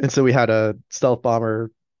 And so we had a stealth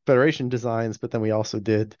bomber Federation designs, but then we also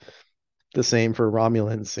did the same for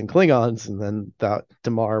Romulans and Klingons, and then that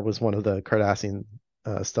Damar was one of the Cardassian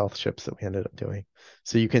stealth ships that we ended up doing.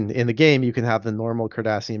 So you can in the game you can have the normal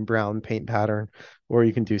Cardassian brown paint pattern, or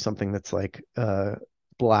you can do something that's like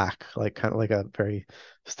black, like kind of like a very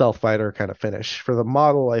stealth fighter kind of finish. For the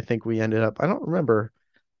model, I think we ended up, I don't remember.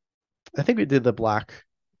 I think we did the black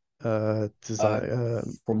Uh, design.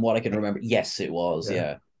 from what I can remember, yes, it was.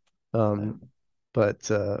 Yeah. Yeah. Um, Um,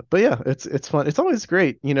 but yeah, it's fun. It's always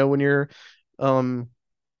great, um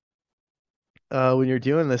when you're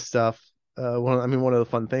doing this stuff. One of the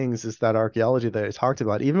fun things is that archaeology that I talked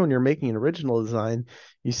about. Even when you're making an original design,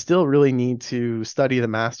 you still really need to study the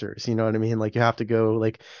masters. You know what I mean? Like you have to go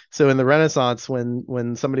like so in the Renaissance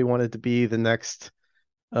when somebody wanted to be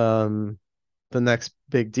um the next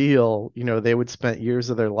big deal, they would spend years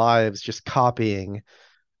of their lives just copying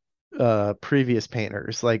previous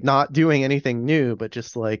painters, like not doing anything new, but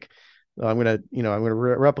just like I'm gonna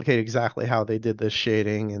replicate exactly how they did this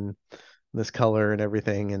shading and this color and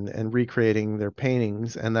everything, and recreating their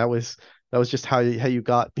paintings. And that was just how you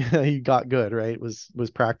got how you got good, right? Was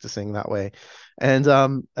practicing that way. And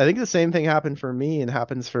I think the same thing happened for me and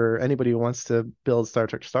happens for anybody who wants to build Star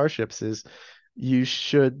Trek starships is you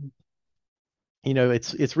should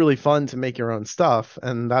it's really fun to make your own stuff,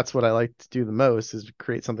 and that's what I like to do the most is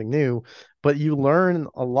create something new. But you learn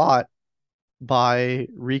a lot by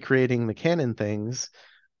recreating the canon things.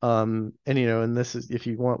 And this is, if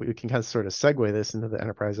you want, we can kind of sort of segue this into the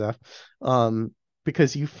Enterprise F, um,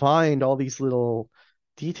 because you find all these little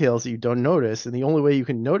details that you don't notice, and the only way you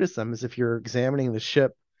can notice them is if you're examining the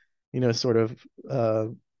ship, sort of uh,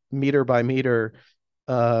 meter by meter,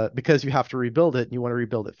 because you have to rebuild it and you want to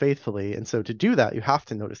rebuild it faithfully. And so to do that, you have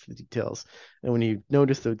to notice the details. And when you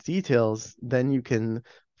notice those details, then you can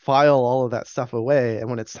file all of that stuff away. And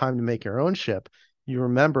when it's time to make your own ship, you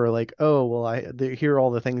remember like, oh, well, here are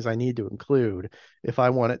all the things I need to include if I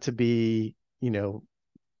want it to be, to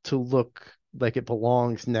look like it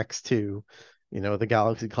belongs next to, the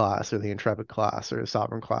Galaxy class or the Intrepid class or the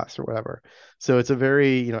Sovereign class or whatever. So it's a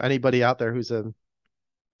very, anybody out there who's a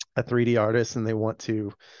 3D artist and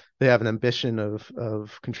they have an ambition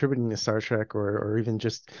of contributing to Star Trek, or even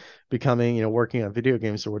just becoming, working on video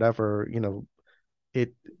games or whatever,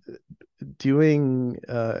 it doing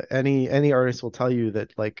any artist will tell you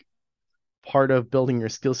that like part of building your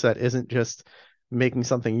skill set isn't just making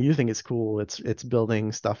something you think is cool, it's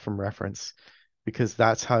building stuff from reference, because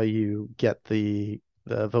that's how you get the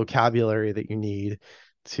vocabulary that you need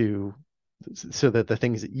to, so that the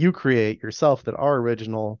things that you create yourself that are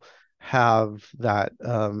original have that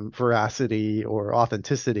veracity or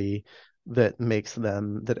authenticity that makes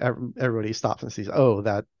them, that everybody stops and sees, oh,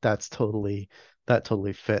 that totally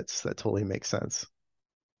fits, that totally makes sense.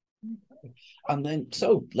 And then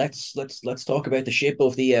so let's talk about the ship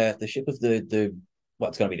of the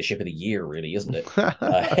what's going to be the ship of the year, really, isn't it?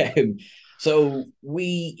 Um, so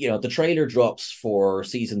the trailer drops for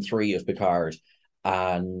season three of Picard,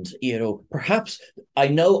 and perhaps I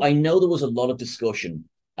know there was a lot of discussion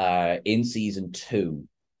in season two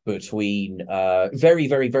between very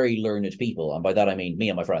very very learned people, and by that I mean me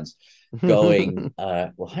and my friends, going,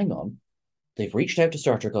 well, hang on, they've reached out to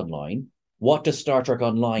Star Trek Online. What does Star Trek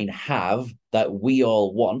Online have that we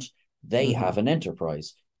all want? They Hmm. have an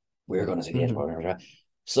Enterprise. We're going to see the Hmm. Enterprise.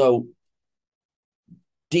 So,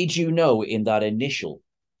 did you know in that initial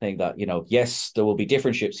thing that, yes, there will be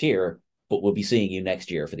different ships here, but we'll be seeing you next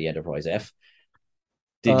year for the Enterprise F?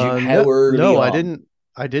 Did you, No, how early no, on?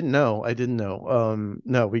 I didn't know. I didn't know.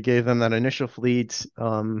 No, we gave them that initial fleet.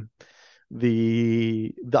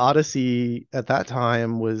 The Odyssey at that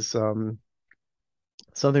time was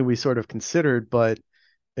something we sort of considered, but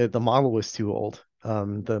the model was too old.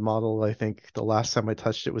 The model, I think the last time I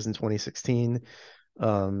touched it was in 2016.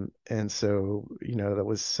 And so, that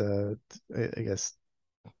was, I guess,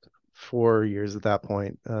 4 years at that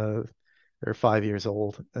point, or 5 years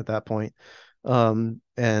old at that point. And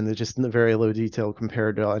it's just very low detail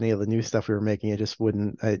compared to any of the new stuff we were making. It just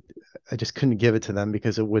wouldn't, I just couldn't give it to them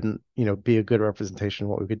because it wouldn't, be a good representation of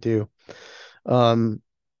what we could do. Um,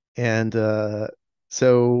 and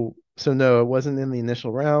so no, it wasn't in the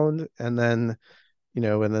initial round. And then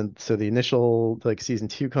so the initial, like, season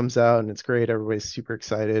two comes out and it's great. Everybody's super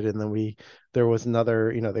excited. And then there was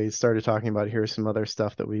another, they started talking about, here's some other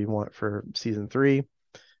stuff that we want for season three.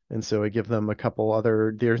 And so I give them a couple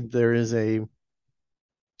other, there is a,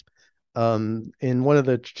 in one of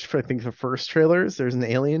the, I think the first trailers, there's an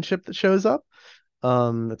alien ship that shows up. It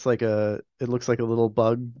looks like a little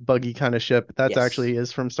buggy kind of ship. That's Yes. actually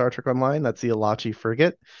is from Star Trek Online. That's the Alachi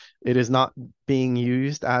frigate. It is not being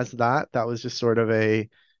used as that. That was just sort of a,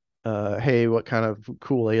 hey, what kind of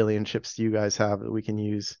cool alien ships do you guys have that we can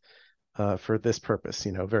use for this purpose?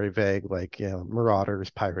 Very vague, like, marauders,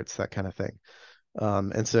 pirates, that kind of thing.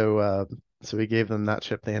 And so we gave them that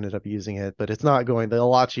ship. They ended up using it, but it's not going. The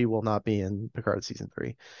Alachi will not be in Picard season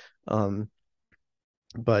three. Um,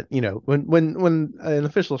 but when an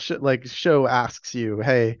official show asks you,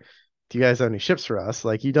 hey, do you guys have any ships for us?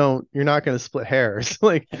 Like, you're not going to split hairs.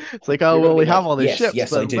 Like, it's like, oh You're going well, to be we have like, all these yes, ships, yes,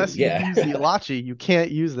 but I do. unless you Yeah. use the Alachi, you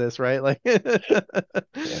can't use this, right? Like, Yeah.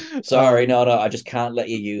 Sorry, um, no, no, I just can't let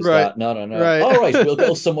you use right, that. No, no, no. right. All right, we'll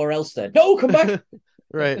go somewhere else then. No, come back.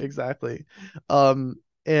 Right, exactly.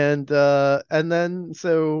 And then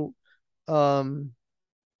so um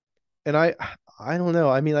and I don't know.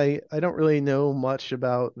 I mean, I don't really know much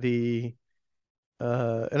about the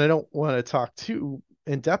and I don't want to talk too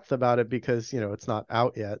in depth about it because, it's not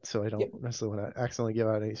out yet, so I don't Yep. necessarily want to accidentally give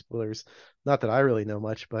out any spoilers. Not that I really know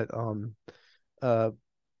much, uh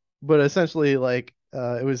but essentially, like,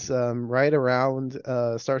 it was right around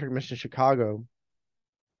Star Trek Mission Chicago,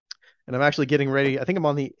 and I'm actually getting ready. I think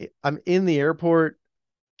I'm in the airport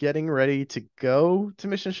getting ready to go to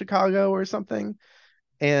Mission Chicago or something,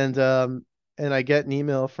 and I get an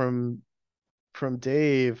email from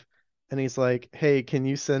Dave, and he's like, "Hey, can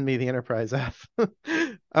you send me the Enterprise F?"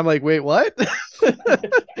 I'm like, "Wait, what?"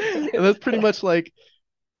 And that's pretty much like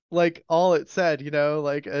all it said,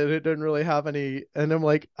 like, and it didn't really have any. And I'm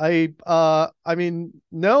like, I mean,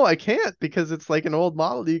 no, I can't, because it's like an old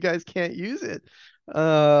model. You guys can't use it.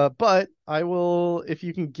 But I will if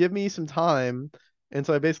you can give me some time. And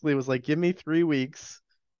so I basically was like, give me 3 weeks.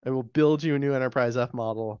 I will build you a new Enterprise F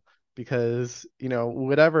model, because,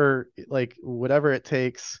 whatever it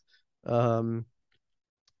takes um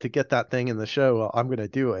to get that thing in the show, I'm gonna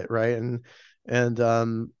do it, right? And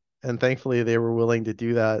and thankfully they were willing to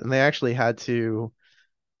do that, and they actually had to.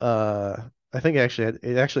 I think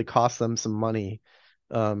it actually cost them some money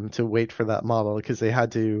to wait for that model, because they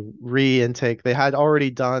had to re-intake. They had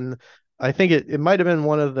already done. I think it might have been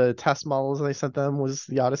one of the test models they sent them was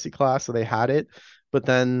the Odyssey class, so they had it, but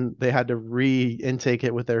then they had to re-intake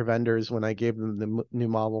it with their vendors when I gave them the new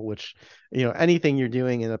model, which, anything you're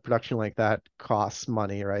doing in a production like that costs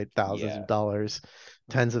money, right? Thousands of Yeah. dollars,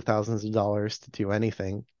 tens of thousands of dollars to do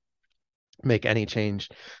anything. make any change.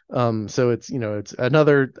 So it's, it's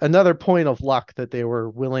another point of luck that they were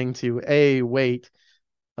willing to wait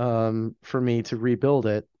for me to rebuild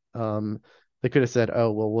it. They could have said,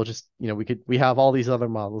 "Oh, well, we'll just, we have all these other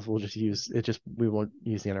models. We'll just use it. Just we won't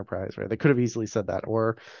use the Enterprise, right?" They could have easily said that,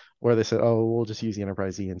 or they said, "Oh, we'll just use the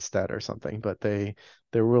Enterprise E instead," or something. But they're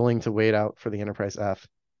willing to wait out for the Enterprise F,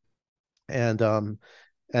 and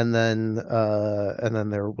and then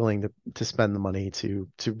they're willing to spend the money to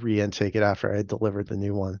re-intake it after I had delivered the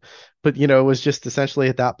new one. But it was just essentially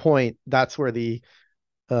at that point, that's where we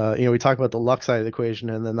talk about the luck side of the equation,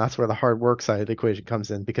 and then that's where the hard work side of the equation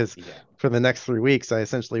comes in. Because Yeah. for the next 3 weeks, I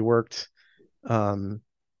essentially worked um,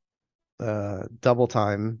 double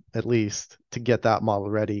time at least to get that model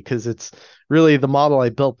ready. Because it's really the model I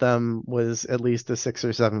built them was at least a 6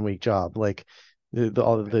 or 7 week job. Like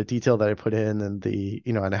all of Okay. the detail that I put in, and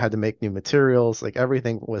and I had to make new materials. Like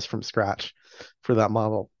everything was from scratch for that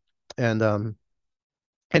model, and um,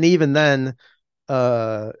 and even then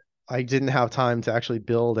uh I didn't have time to actually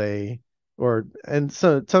build and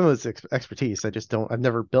so some of it's expertise. I've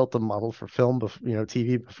never built a model for film before,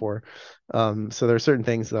 TV before. So there are certain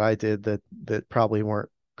things that I did that probably weren't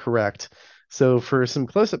correct. So for some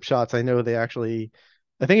close-up shots, I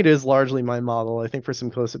think it is largely my model. I think for some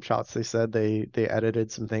close-up shots, they said they edited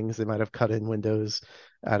some things. They might have cut in windows,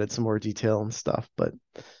 added some more detail and stuff, but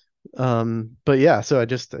yeah, so I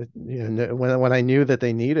just when I knew that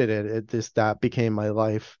they needed it, it just that became my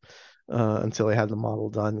life until I had the model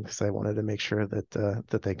done, because I wanted to make sure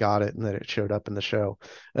that they got it and that it showed up in the show.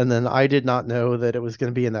 And then I did not know that it was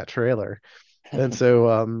going to be in that trailer. And so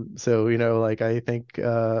like I think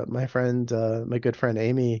my good friend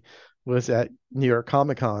Amy was at New York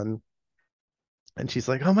Comic Con, and she's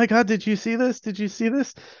like, "Oh my God, did you see this? Did you see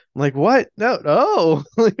this?" I'm like, "What? No, no!"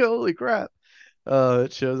 Like, holy crap.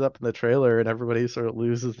 It shows up in the trailer and everybody sort of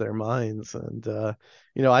loses their minds. And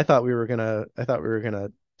I thought we were gonna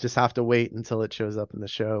just have to wait until it shows up in the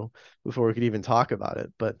show before we could even talk about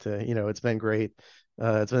it. But it's been great.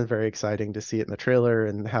 It's been very exciting to see it in the trailer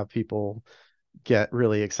and have people get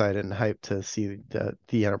really excited and hyped to see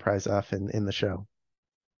the Enterprise F in the show.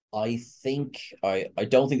 I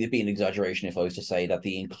don't think it'd be an exaggeration if I was to say that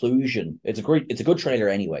the inclusion, it's a good trailer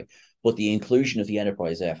anyway, but the inclusion of the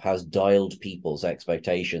Enterprise F has dialed people's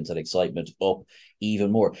expectations and excitement up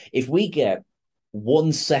even more. If we get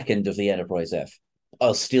 1 second of the Enterprise F,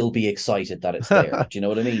 I'll still be excited that it's there. Do you know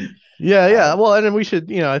what I mean? Yeah, yeah. Um, Well, and then we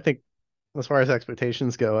should, I think as far as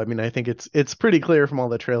expectations go, I mean, I think it's pretty clear from all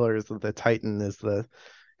the trailers that the Titan is the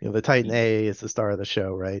Titan yeah. A is the star of the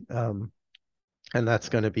show, right? And that's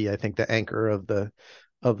going to be, I think, the anchor of the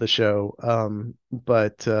show.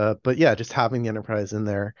 But yeah, just having the Enterprise in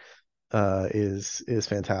there is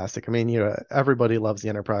fantastic. I mean, everybody loves the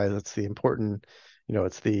Enterprise. It's the important,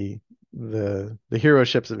 it's the hero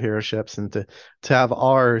ships of hero ships, and to have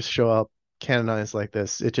ours show up canonized like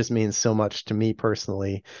this, it just means so much to me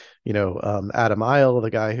personally. Adam Isle, the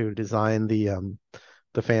guy who designed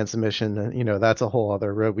the fan submission, that's a whole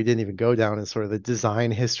other road we didn't even go down, in sort of the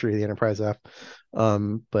design history of the Enterprise F.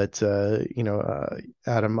 But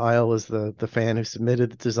Adam Isle was the fan who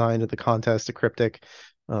submitted the design to the contest to Cryptic.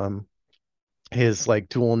 Um, his like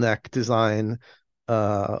dual neck design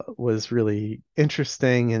was really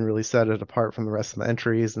interesting and really set it apart from the rest of the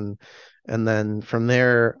entries. And then from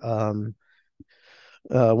there,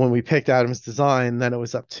 when we picked Adam's design, then it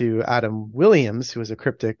was up to Adam Williams, who was a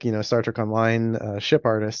Cryptic, Star Trek Online ship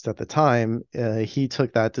artist at the time. He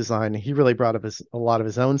took that design. He really brought up a lot of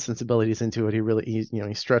his own sensibilities into it.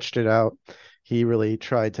 He stretched it out. He really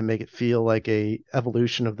tried to make it feel like a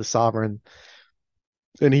evolution of the Sovereign.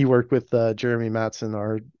 And he worked with Jeremy Matson,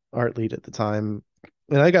 our art lead at the time.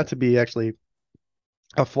 And I got to be actually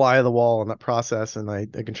a fly of the wall in that process, and I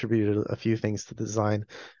contributed a few things to the design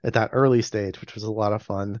at that early stage, which was a lot of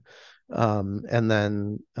fun. And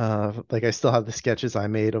then like I still have the sketches I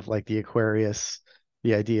made of like the Aquarius,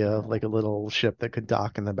 the idea of like a little ship that could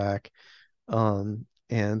dock in the back. And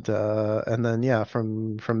then yeah,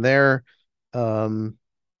 from there, um,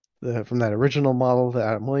 from that original model that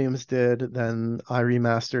Adam Williams did, then I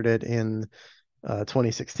remastered it in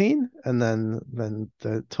 2016, and then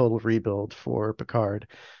the total rebuild for Picard.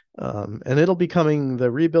 And the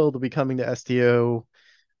rebuild will be coming to STO.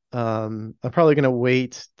 I'm probably going to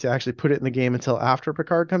wait to actually put it in the game until after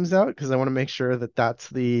Picard comes out, because I want to make sure that that's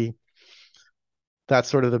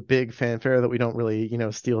sort of the big fanfare, that we don't really,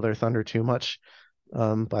 steal their thunder too much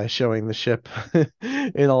by showing the ship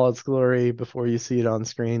in all its glory before you see it on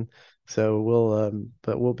screen. So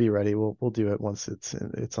but we'll be ready. We'll do it once it's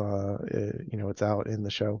out in the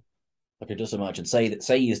show. I can just imagine.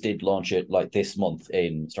 Say you did launch it like this month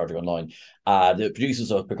in Star Trek Online. The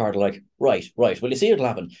producers of Picard are like, right, right. Well, you see what'll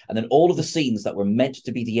happen, and then all of the scenes that were meant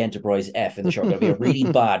to be the Enterprise F in the show are going to be a really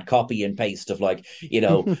bad copy and paste of like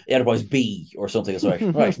Enterprise B or something. It's like,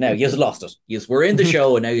 right now you've lost it. Yes, we're in the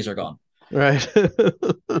show and now you're gone. Right.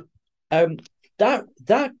 Um,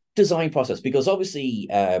 that design process, because obviously,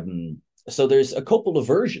 so there's a couple of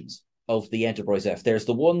versions of the Enterprise F. There's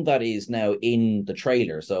the one that is now in the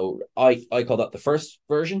trailer. So I call that the first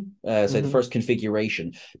version, say the hmm first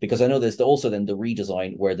configuration, because I know there's also then the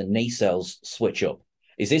redesign where the nacelles switch up.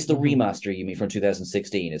 Is this the hmm remaster you mean from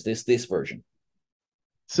 2016? Is this version?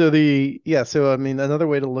 So so I mean, another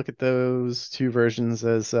way to look at those two versions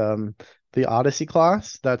is the Odyssey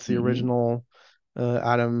class. That's the Mm-hmm. original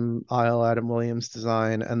Adam Williams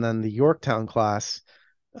design, and then the Yorktown class,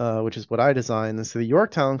 which is what I designed. And so the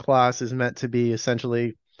Yorktown class is meant to be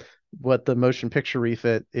essentially what the motion picture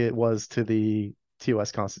refit it was to the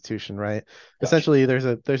TOS Constitution, right? Gotcha. Essentially, there's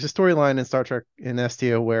a storyline in Star Trek in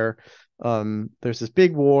STO where there's this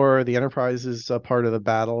big war. The Enterprise is a part of the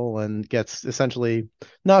battle and gets essentially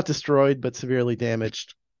not destroyed but severely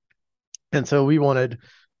damaged. And so we wanted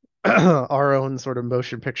our own sort of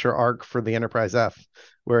motion picture arc for the Enterprise F,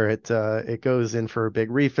 where it goes in for a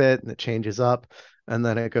big refit and it changes up, and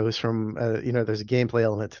then it goes from there's a gameplay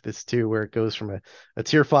element to this too, where it goes from a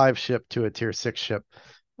tier 5 ship to a tier 6 ship,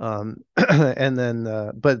 and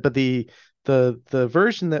then but the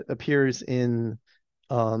version that appears in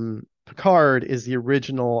Picard is the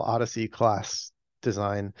original Odyssey class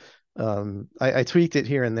design. I tweaked it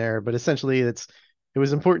here and there, but essentially it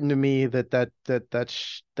was important to me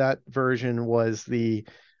that version was the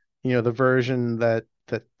version that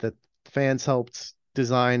fans helped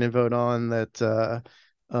design and vote on, that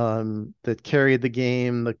carried the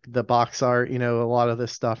game, the box art, a lot of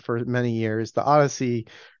this stuff for many years. The Odyssey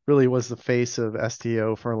really was the face of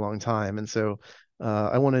STO for a long time, and so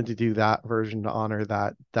I wanted to do that version to honor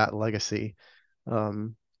that legacy,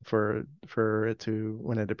 for it to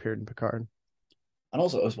when it appeared in Picard. And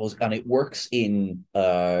also, I suppose, and it works in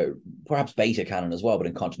perhaps beta canon as well, but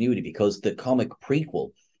in continuity, because the comic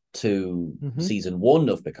prequel to hmm season one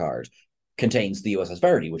of Picard contains the USS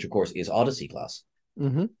Verity, which of course is Odyssey class.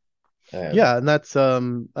 hmm Um, Yeah, and that's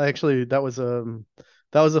actually that was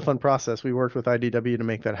a fun process. We worked with IDW to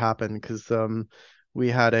make that happen because we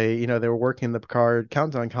had they were working the Picard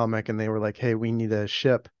Countdown comic and they were like, "Hey, we need a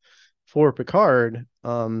ship for Picard."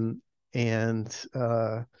 And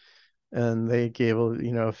and they gave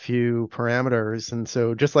a few parameters, and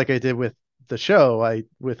so just like I did with the show, I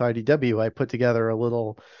with IDW, I put together a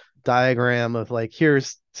little diagram of like,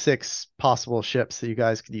 here's 6 possible ships that you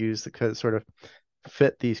guys could use that could sort of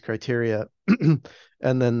fit these criteria.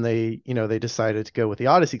 And then they decided to go with the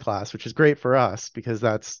Odyssey class, which is great for us because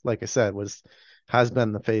that's, like I said, was has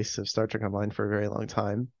been the face of Star Trek Online for a very long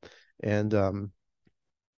time. And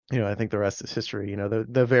I think the rest is history.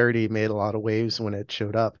 The Verity made a lot of waves when it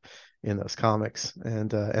showed up in those comics.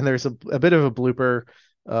 And there's a bit of a blooper,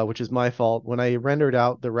 which is my fault. When I rendered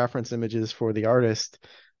out the reference images for the artist,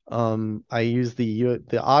 I used the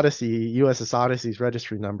USS Odyssey's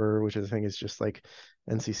registry number, which I think is just like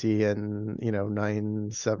NCC and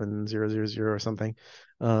 97000 or something.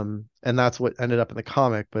 And that's what ended up in the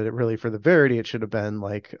comic, but it really, for the Verity, it should have been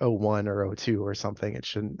like O1 or O2 or something. It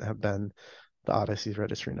shouldn't have been the Odyssey's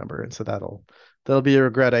registry number, and so that'll be a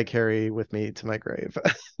regret I carry with me to my grave.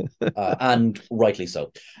 and rightly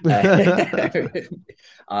so. That's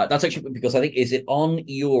actually because I think is it on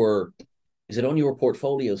your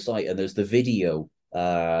portfolio site, and there's the video.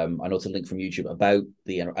 I know it's a link from YouTube about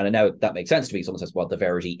and now that makes sense to me. Someone says, "Well, the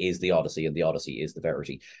Verity is the Odyssey, and the Odyssey is the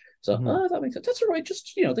Verity." So Mhm. that makes sense. That's all right.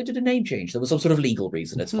 Just they did a name change. There was some sort of legal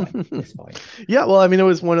reason. It's fine. It's fine. Yeah, well, I mean, it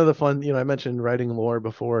was one of the fun, I mentioned writing lore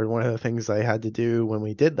before, and one of the things I had to do when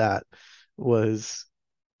we did that was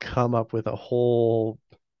come up with a whole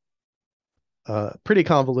pretty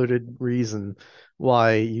convoluted reason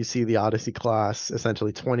why you see the Odyssey class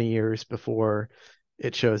essentially 20 years before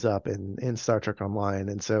it shows up in Star Trek Online.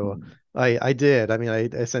 And so Hmm. I did. I mean, I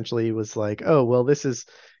essentially was like, oh, well, this is,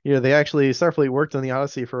 they actually, Starfleet worked on the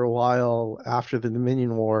Odyssey for a while after the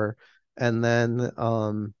Dominion War, and then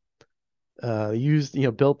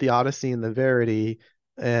used, built the Odyssey and the Verity.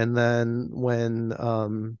 And then when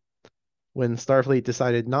Starfleet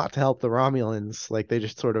decided not to help the Romulans, like they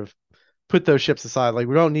just sort of put those ships aside, like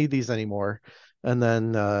we don't need these anymore, and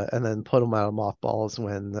then put them out of mothballs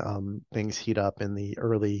when things heat up in the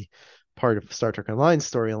early part of Star Trek Online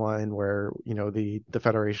storyline where, the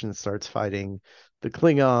Federation starts fighting the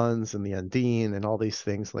Klingons and the Undine and all these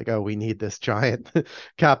things like, oh, we need this giant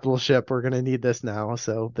capital ship. We're going to need this now.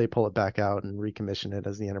 So they pull it back out and recommission it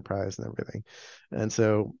as the Enterprise and everything. And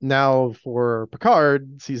so now for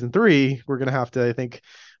Picard season 3, we're going to have to, I think,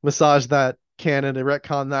 massage that canon and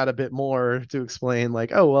retcon that a bit more to explain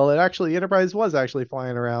like, oh, well, Enterprise was actually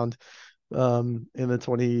flying around in the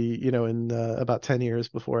 20 in about 10 years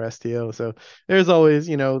before STO. So there's always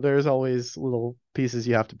little pieces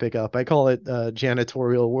you have to pick up. I call it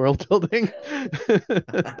janitorial world building. I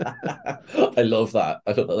love that.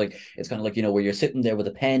 I love that. Like it's kind of like where you're sitting there with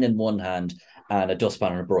a pen in one hand and a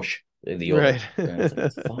dustpan and a brush in the Right. other. And it's like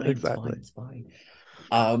it's fine, it's fine, Exactly. it's fine.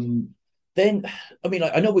 Um, then I mean,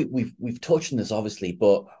 I know we've touched on this obviously,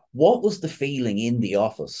 but what was the feeling in the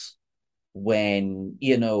office when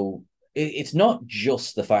it's not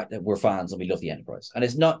just the fact that we're fans and we love the Enterprise, and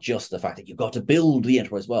it's not just the fact that you've got to build the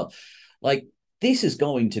Enterprise well. Like this is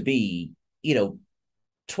going to be, you know,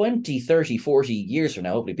 20, 30, 40 years from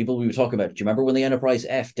now, hopefully, people will be talking about. Do you remember when the Enterprise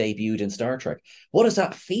F debuted in Star Trek? What does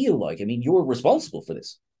that feel like? I mean, you're responsible for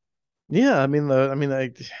this. Yeah,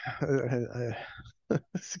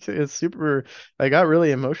 it's super. I got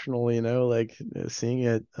really emotional, like seeing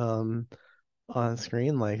it on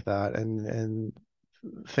screen like that, and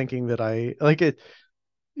thinking that I like it.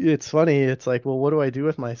 It's funny. It's like, well, what do I do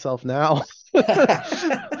with myself now?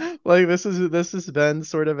 Like this has been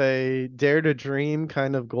sort of a dare to dream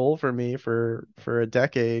kind of goal for me for a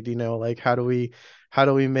decade, like how do we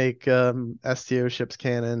make STO ships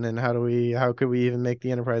canon, and how could we even make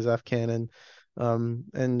the Enterprise F canon?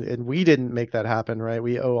 And we didn't make that happen, right?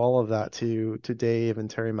 We owe all of that to Dave and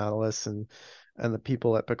Terry Matalas and the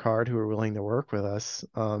people at Picard who are willing to work with us.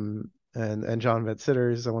 And John Van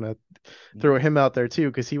Sitters. I want to throw him out there too,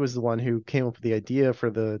 because he was the one who came up with the idea for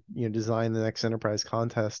the design the next Enterprise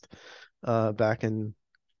contest back in,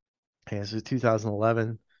 I guess it was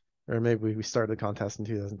 2011, or maybe we started the contest in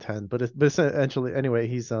 2010. But essentially anyway,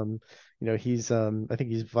 he's I think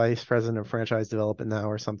he's vice president of franchise development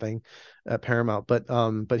now or something at Paramount.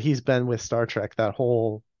 But he's been with Star Trek that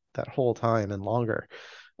whole time and longer.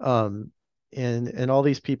 Um, and all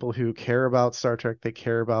these people who care about Star Trek, they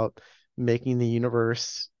care about making the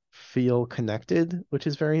universe feel connected, which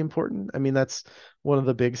is very important. I mean, that's one of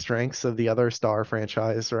the big strengths of the other Star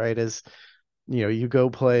franchise, right? Is you go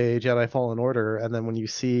play Jedi Fallen Order, and then when you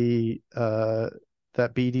see that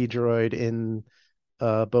BD droid in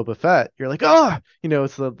Boba Fett, you're like, oh,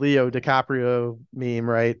 it's the Leo DiCaprio meme,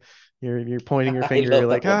 right? You're pointing your I finger, you're love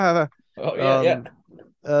like, that one. ah, Oh yeah, yeah.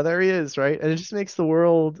 um, there he is, right? And it just makes the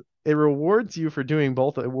world. It rewards you for doing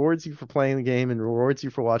both. It rewards you for playing the game and rewards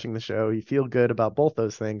you for watching the show. You feel good about both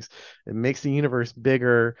those things. It makes the universe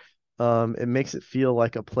bigger. It makes it feel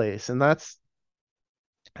like a place, and that's,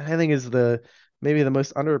 I think, is the maybe the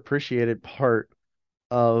most underappreciated part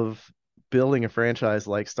of building a franchise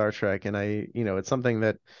like Star Trek. And it's something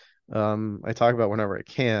that I talk about whenever I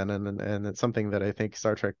can, and it's something that I think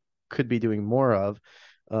Star Trek could be doing more of,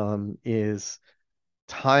 is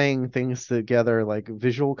tying things together like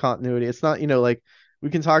visual continuity. It's not, like we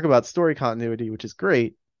can talk about story continuity, which is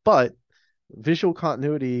great, but visual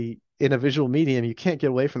continuity in a visual medium, you can't get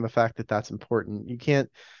away from the fact that that's important. You can't,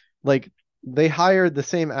 like, they hired the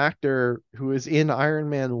same actor who was in Iron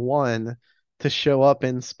Man 1 to show up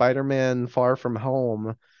in Spider-Man Far From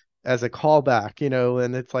Home as a callback,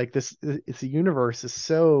 and it's like it's a universe is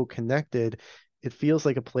so connected. It feels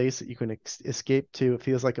like a place that you can escape to. It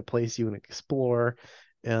feels like a place you can explore.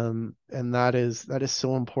 And that is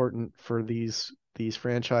so important for these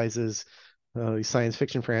franchises, these science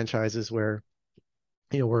fiction franchises where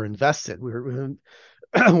we're invested.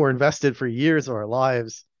 We're invested for years of our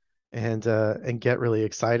lives, and get really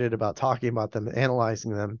excited about talking about them,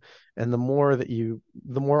 analyzing them. And the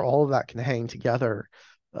more all of that can hang together,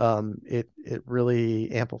 it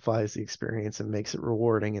really amplifies the experience and makes it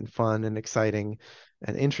rewarding and fun and exciting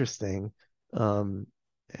and interesting. Um,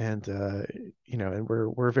 and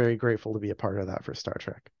we're very grateful to be a part of that for Star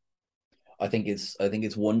Trek. I think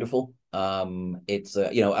it's wonderful. It's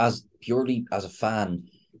as purely as a fan,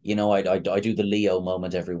 I do the Leo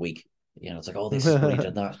moment every week. It's like, oh, this is brilliant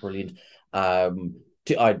and that's brilliant. I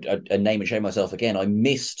name and shame myself again. I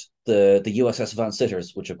missed the USS Van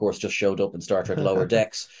Sitters, which of course just showed up in Star Trek Lower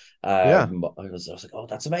Decks. Yeah. I was like, oh,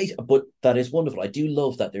 that's amazing, but that is wonderful. I do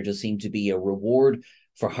love that there does seem to be a reward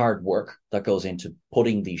for hard work that goes into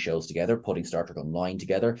putting these shows together, putting Star Trek Online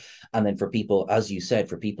together, and then for people, as you said,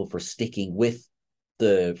 for people for sticking with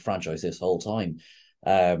the franchise this whole time.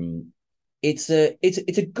 Um, it's a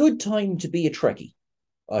good time to be a Trekkie.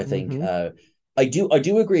 I think Hmm. I do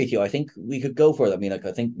agree with you. I think we could go for it. I mean, like,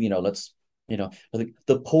 I think, let's, I think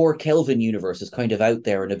the poor Kelvin universe is kind of out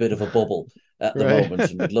there in a bit of a bubble at the Right.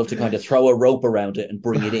 moment, and we'd love to kind of throw a rope around it and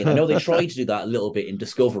bring it in. I know they tried to do that a little bit in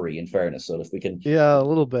Discovery, in fairness. So if we can, Yeah, a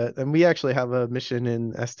little bit. And we actually have a mission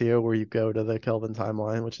in STO where you go to the Kelvin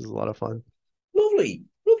timeline, which is a lot of fun. lovely,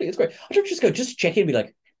 lovely, it's great. I don't just go, just check in, and be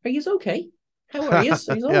like, are you okay? How are you?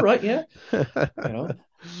 Are you all Yeah. right? Yeah, you know.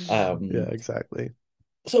 Yeah, Um, exactly.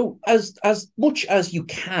 so as much as you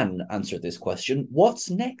can answer this question,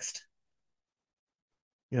 what's next?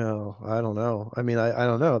 Yeah, I don't know. I mean, I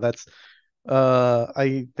don't know. That's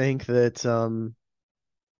I think that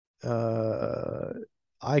uh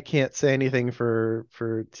I can't say anything for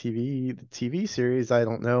the TV series. I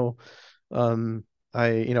don't know. Um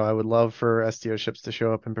I would love for STO ships to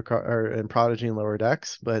show up in Picard or in Prodigy and Lower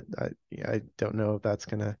Decks, but I don't know if that's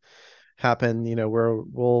gonna happen.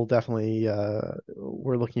 We'll definitely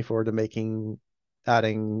we're looking forward to making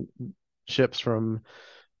adding ships from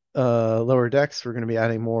Lower Decks. We're going to be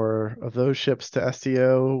adding more of those ships to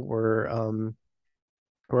STO. We're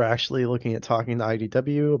actually looking at talking to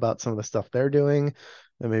IDW about some of the stuff they're doing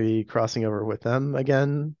and maybe crossing over with them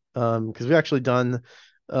again. Because we've done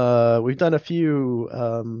a few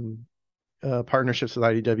partnerships with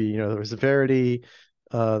IDW. There was a Verity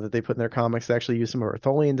that they put in their comics. They actually used some of our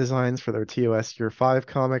Tholian designs for their TOS Year 5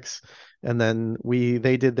 comics. And then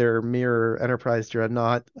they did their Mirror Enterprise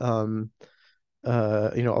Dreadnought, All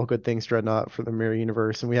Good Things Dreadnought for the Mirror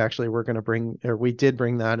Universe. And we did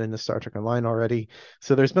bring that into Star Trek Online already.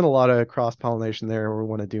 So there's been a lot of cross pollination there. We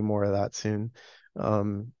want to do more of that soon.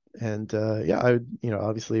 And yeah,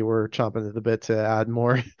 obviously we're chomping at the bit to add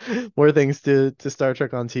more more things to Star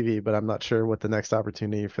Trek on TV, but I'm not sure what the next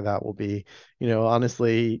opportunity for that will be.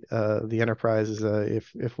 Honestly, the Enterprise is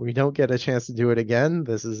if we don't get a chance to do it again,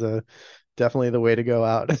 this is definitely the way to go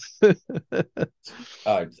out.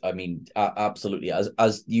 I mean, absolutely.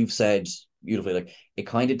 As you've said beautifully, like, it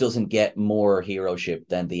kind of doesn't get more hero ship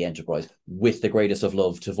than the Enterprise. With the greatest of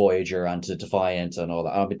love to Voyager and to Defiant and all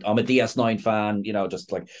that. I'm a DS9 fan,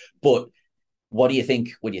 just like. But what do you think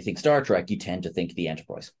when you think Star Trek? You tend to think the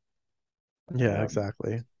Enterprise. Yeah, Um,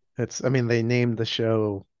 exactly. I mean, they named the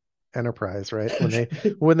show Enterprise, right?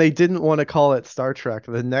 When they didn't want to call it Star Trek,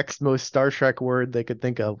 the next most Star Trek word they could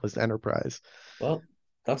think of was Enterprise. well,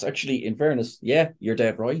 that's actually, in fairness, yeah, you're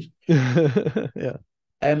dead right. Yeah.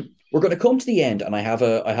 We're going to come to the end, and I have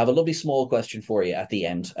a lovely small question for you at the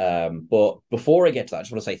end. But before I get to that, I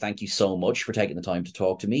just want to say thank you so much for taking the time to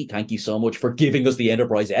talk to me. Thank you so much for giving us the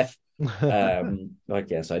Enterprise F. I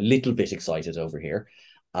guess a little bit excited over here.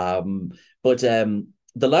 But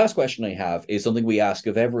the last question I have is something we ask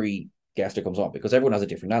of every guest that comes on, because everyone has a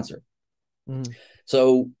different answer. Mm.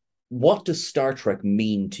 So, what does Star Trek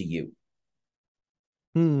mean to you?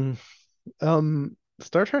 Hmm.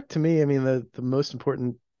 Star Trek to me, I mean, the most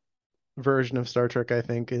important version of Star Trek, I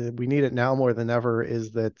think, we need it now more than ever,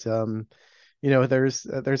 is that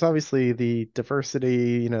there's obviously the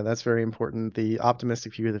diversity, that's very important, the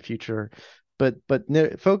optimistic view of the future, but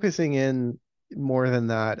focusing in more than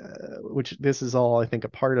that, which this is all I think a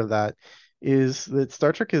part of that, is that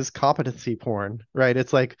Star Trek is competency porn, right?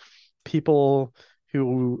 It's like people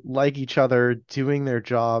who like each other doing their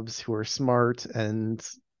jobs, who are smart and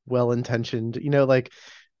well intentioned, like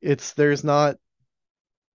there's not,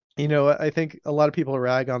 I think a lot of people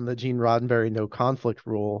rag on the Gene Roddenberry no conflict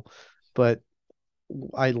rule, but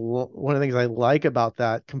one of the things I like about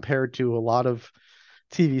that compared to a lot of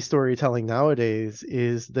TV storytelling nowadays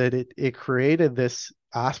is that it created this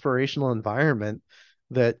aspirational environment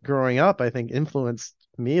that growing up I think influenced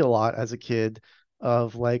me a lot as a kid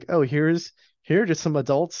of like, oh, here are just some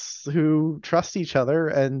adults who trust each other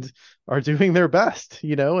and are doing their best,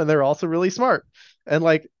 and they're also really smart. And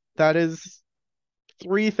like that is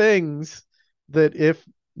three things that if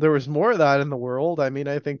there was more of that in the world, I mean,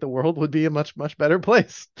 I think the world would be a much, much better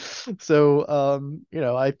place. So,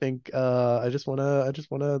 I think I just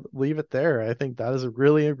wanna leave it there. I think that is a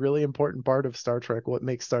really, really important part of Star Trek, what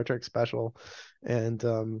makes Star Trek special. And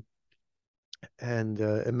it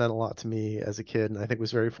meant a lot to me as a kid, and I think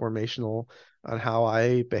was very formational on how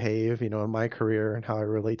I behave, in my career and how I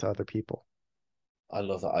relate to other people. I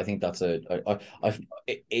love that. I think that's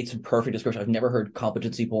it's a perfect description. I've never heard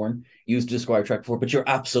competency porn used to describe Trek before, but you're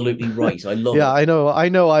absolutely right. I love Yeah, it. I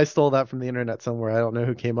know I stole that from the internet somewhere. I don't know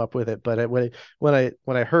who came up with it, but when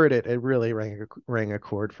I heard it, it really rang a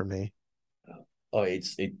chord for me. Oh,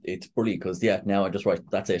 it's brilliant because, yeah, now I just write,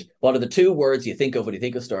 that's it. What are the two words you think of when you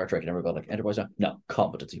think of Star Trek? And everyone go like Enterprise? No,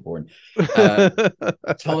 competency porn. Uh,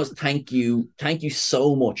 Thomas, thank you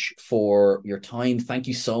so much for your time. Thank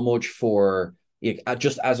you so much for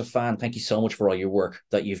just as a fan, thank you so much for all your work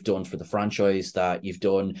that you've done for the franchise, that you've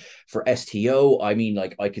done for STO. I mean,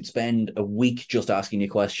 like, I could spend a week just asking you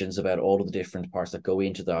questions about all of the different parts that go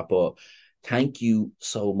into that, but thank you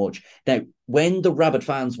so much. Now, when the Rabbit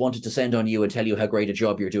fans wanted to send on you and tell you how great a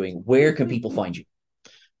job you're doing, where can people find you?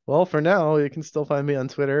 Well, for now, you can still find me on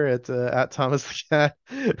Twitter at Thomas the Cat.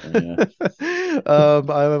 Yeah.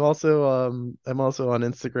 I'm also on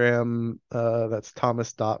Instagram. That's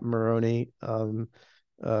Thomas.Marrone.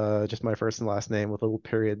 Just my first and last name with a little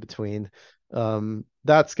period between.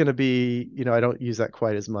 That's gonna be, I don't use that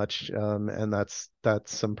quite as much. And that's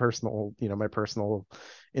some personal, my personal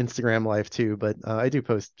Instagram life too. But I do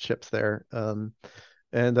post ships there.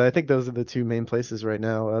 And I think those are the two main places right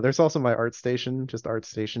now. There's also my art station, just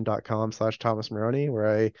artstation.com/Thomas Marrone, where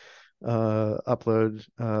I upload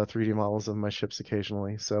 3D models of my ships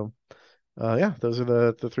occasionally. So yeah, those are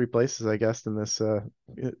the three places, I guess, in this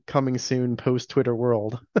coming soon post Twitter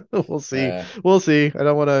world. We'll see. Uh, We'll see. I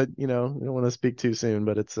don't want to, I don't want to speak too soon,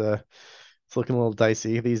 but it's looking a little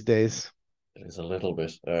dicey these days. it is a little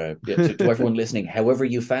bit. Yeah, to everyone listening, however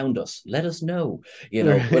you found us, let us know. Well,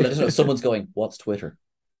 let us know. Someone's going, "What's Twitter?"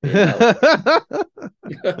 You know.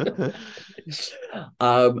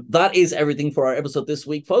 That is everything for our episode this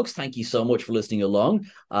week, folks. Thank you so much for listening along.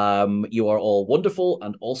 You are all wonderful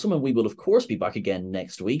and awesome, and we will, of course, be back again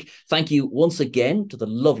next week. Thank you once again to the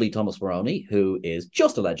lovely Thomas Marrone, who is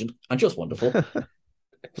just a legend and just wonderful.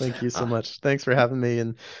 Thank you so Ah, much. Thanks for having me.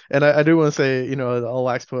 And I do want to say, I'll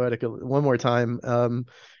wax poetic one more time.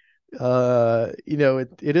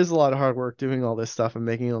 It is a lot of hard work doing all this stuff and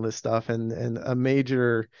making all this stuff, and a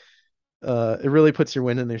major it really puts your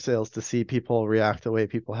wind in their sails to see people react the way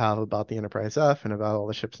people have about the Enterprise F and about all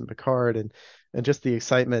the ships in Picard, and just the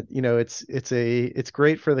excitement. It's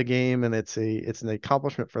great for the game, and it's an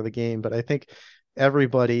accomplishment for the game. But I think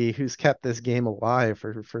everybody who's kept this game alive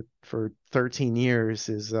for 13 years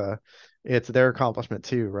is it's their accomplishment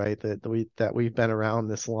too, right? That we've been around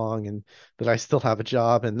this long, and that I still have a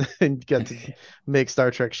job and, and get to make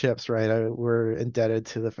Star Trek ships, right? We're indebted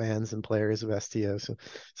to the fans and players of STO. So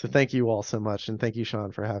thank you all so much, and thank you,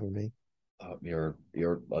 Sean, for having me. you're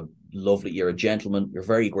a lovely. You're a gentleman. You're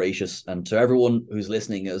very gracious, and to everyone who's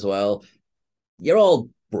listening as well, you're all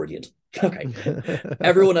brilliant. Okay,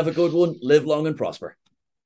 everyone have a good one. Live long and prosper.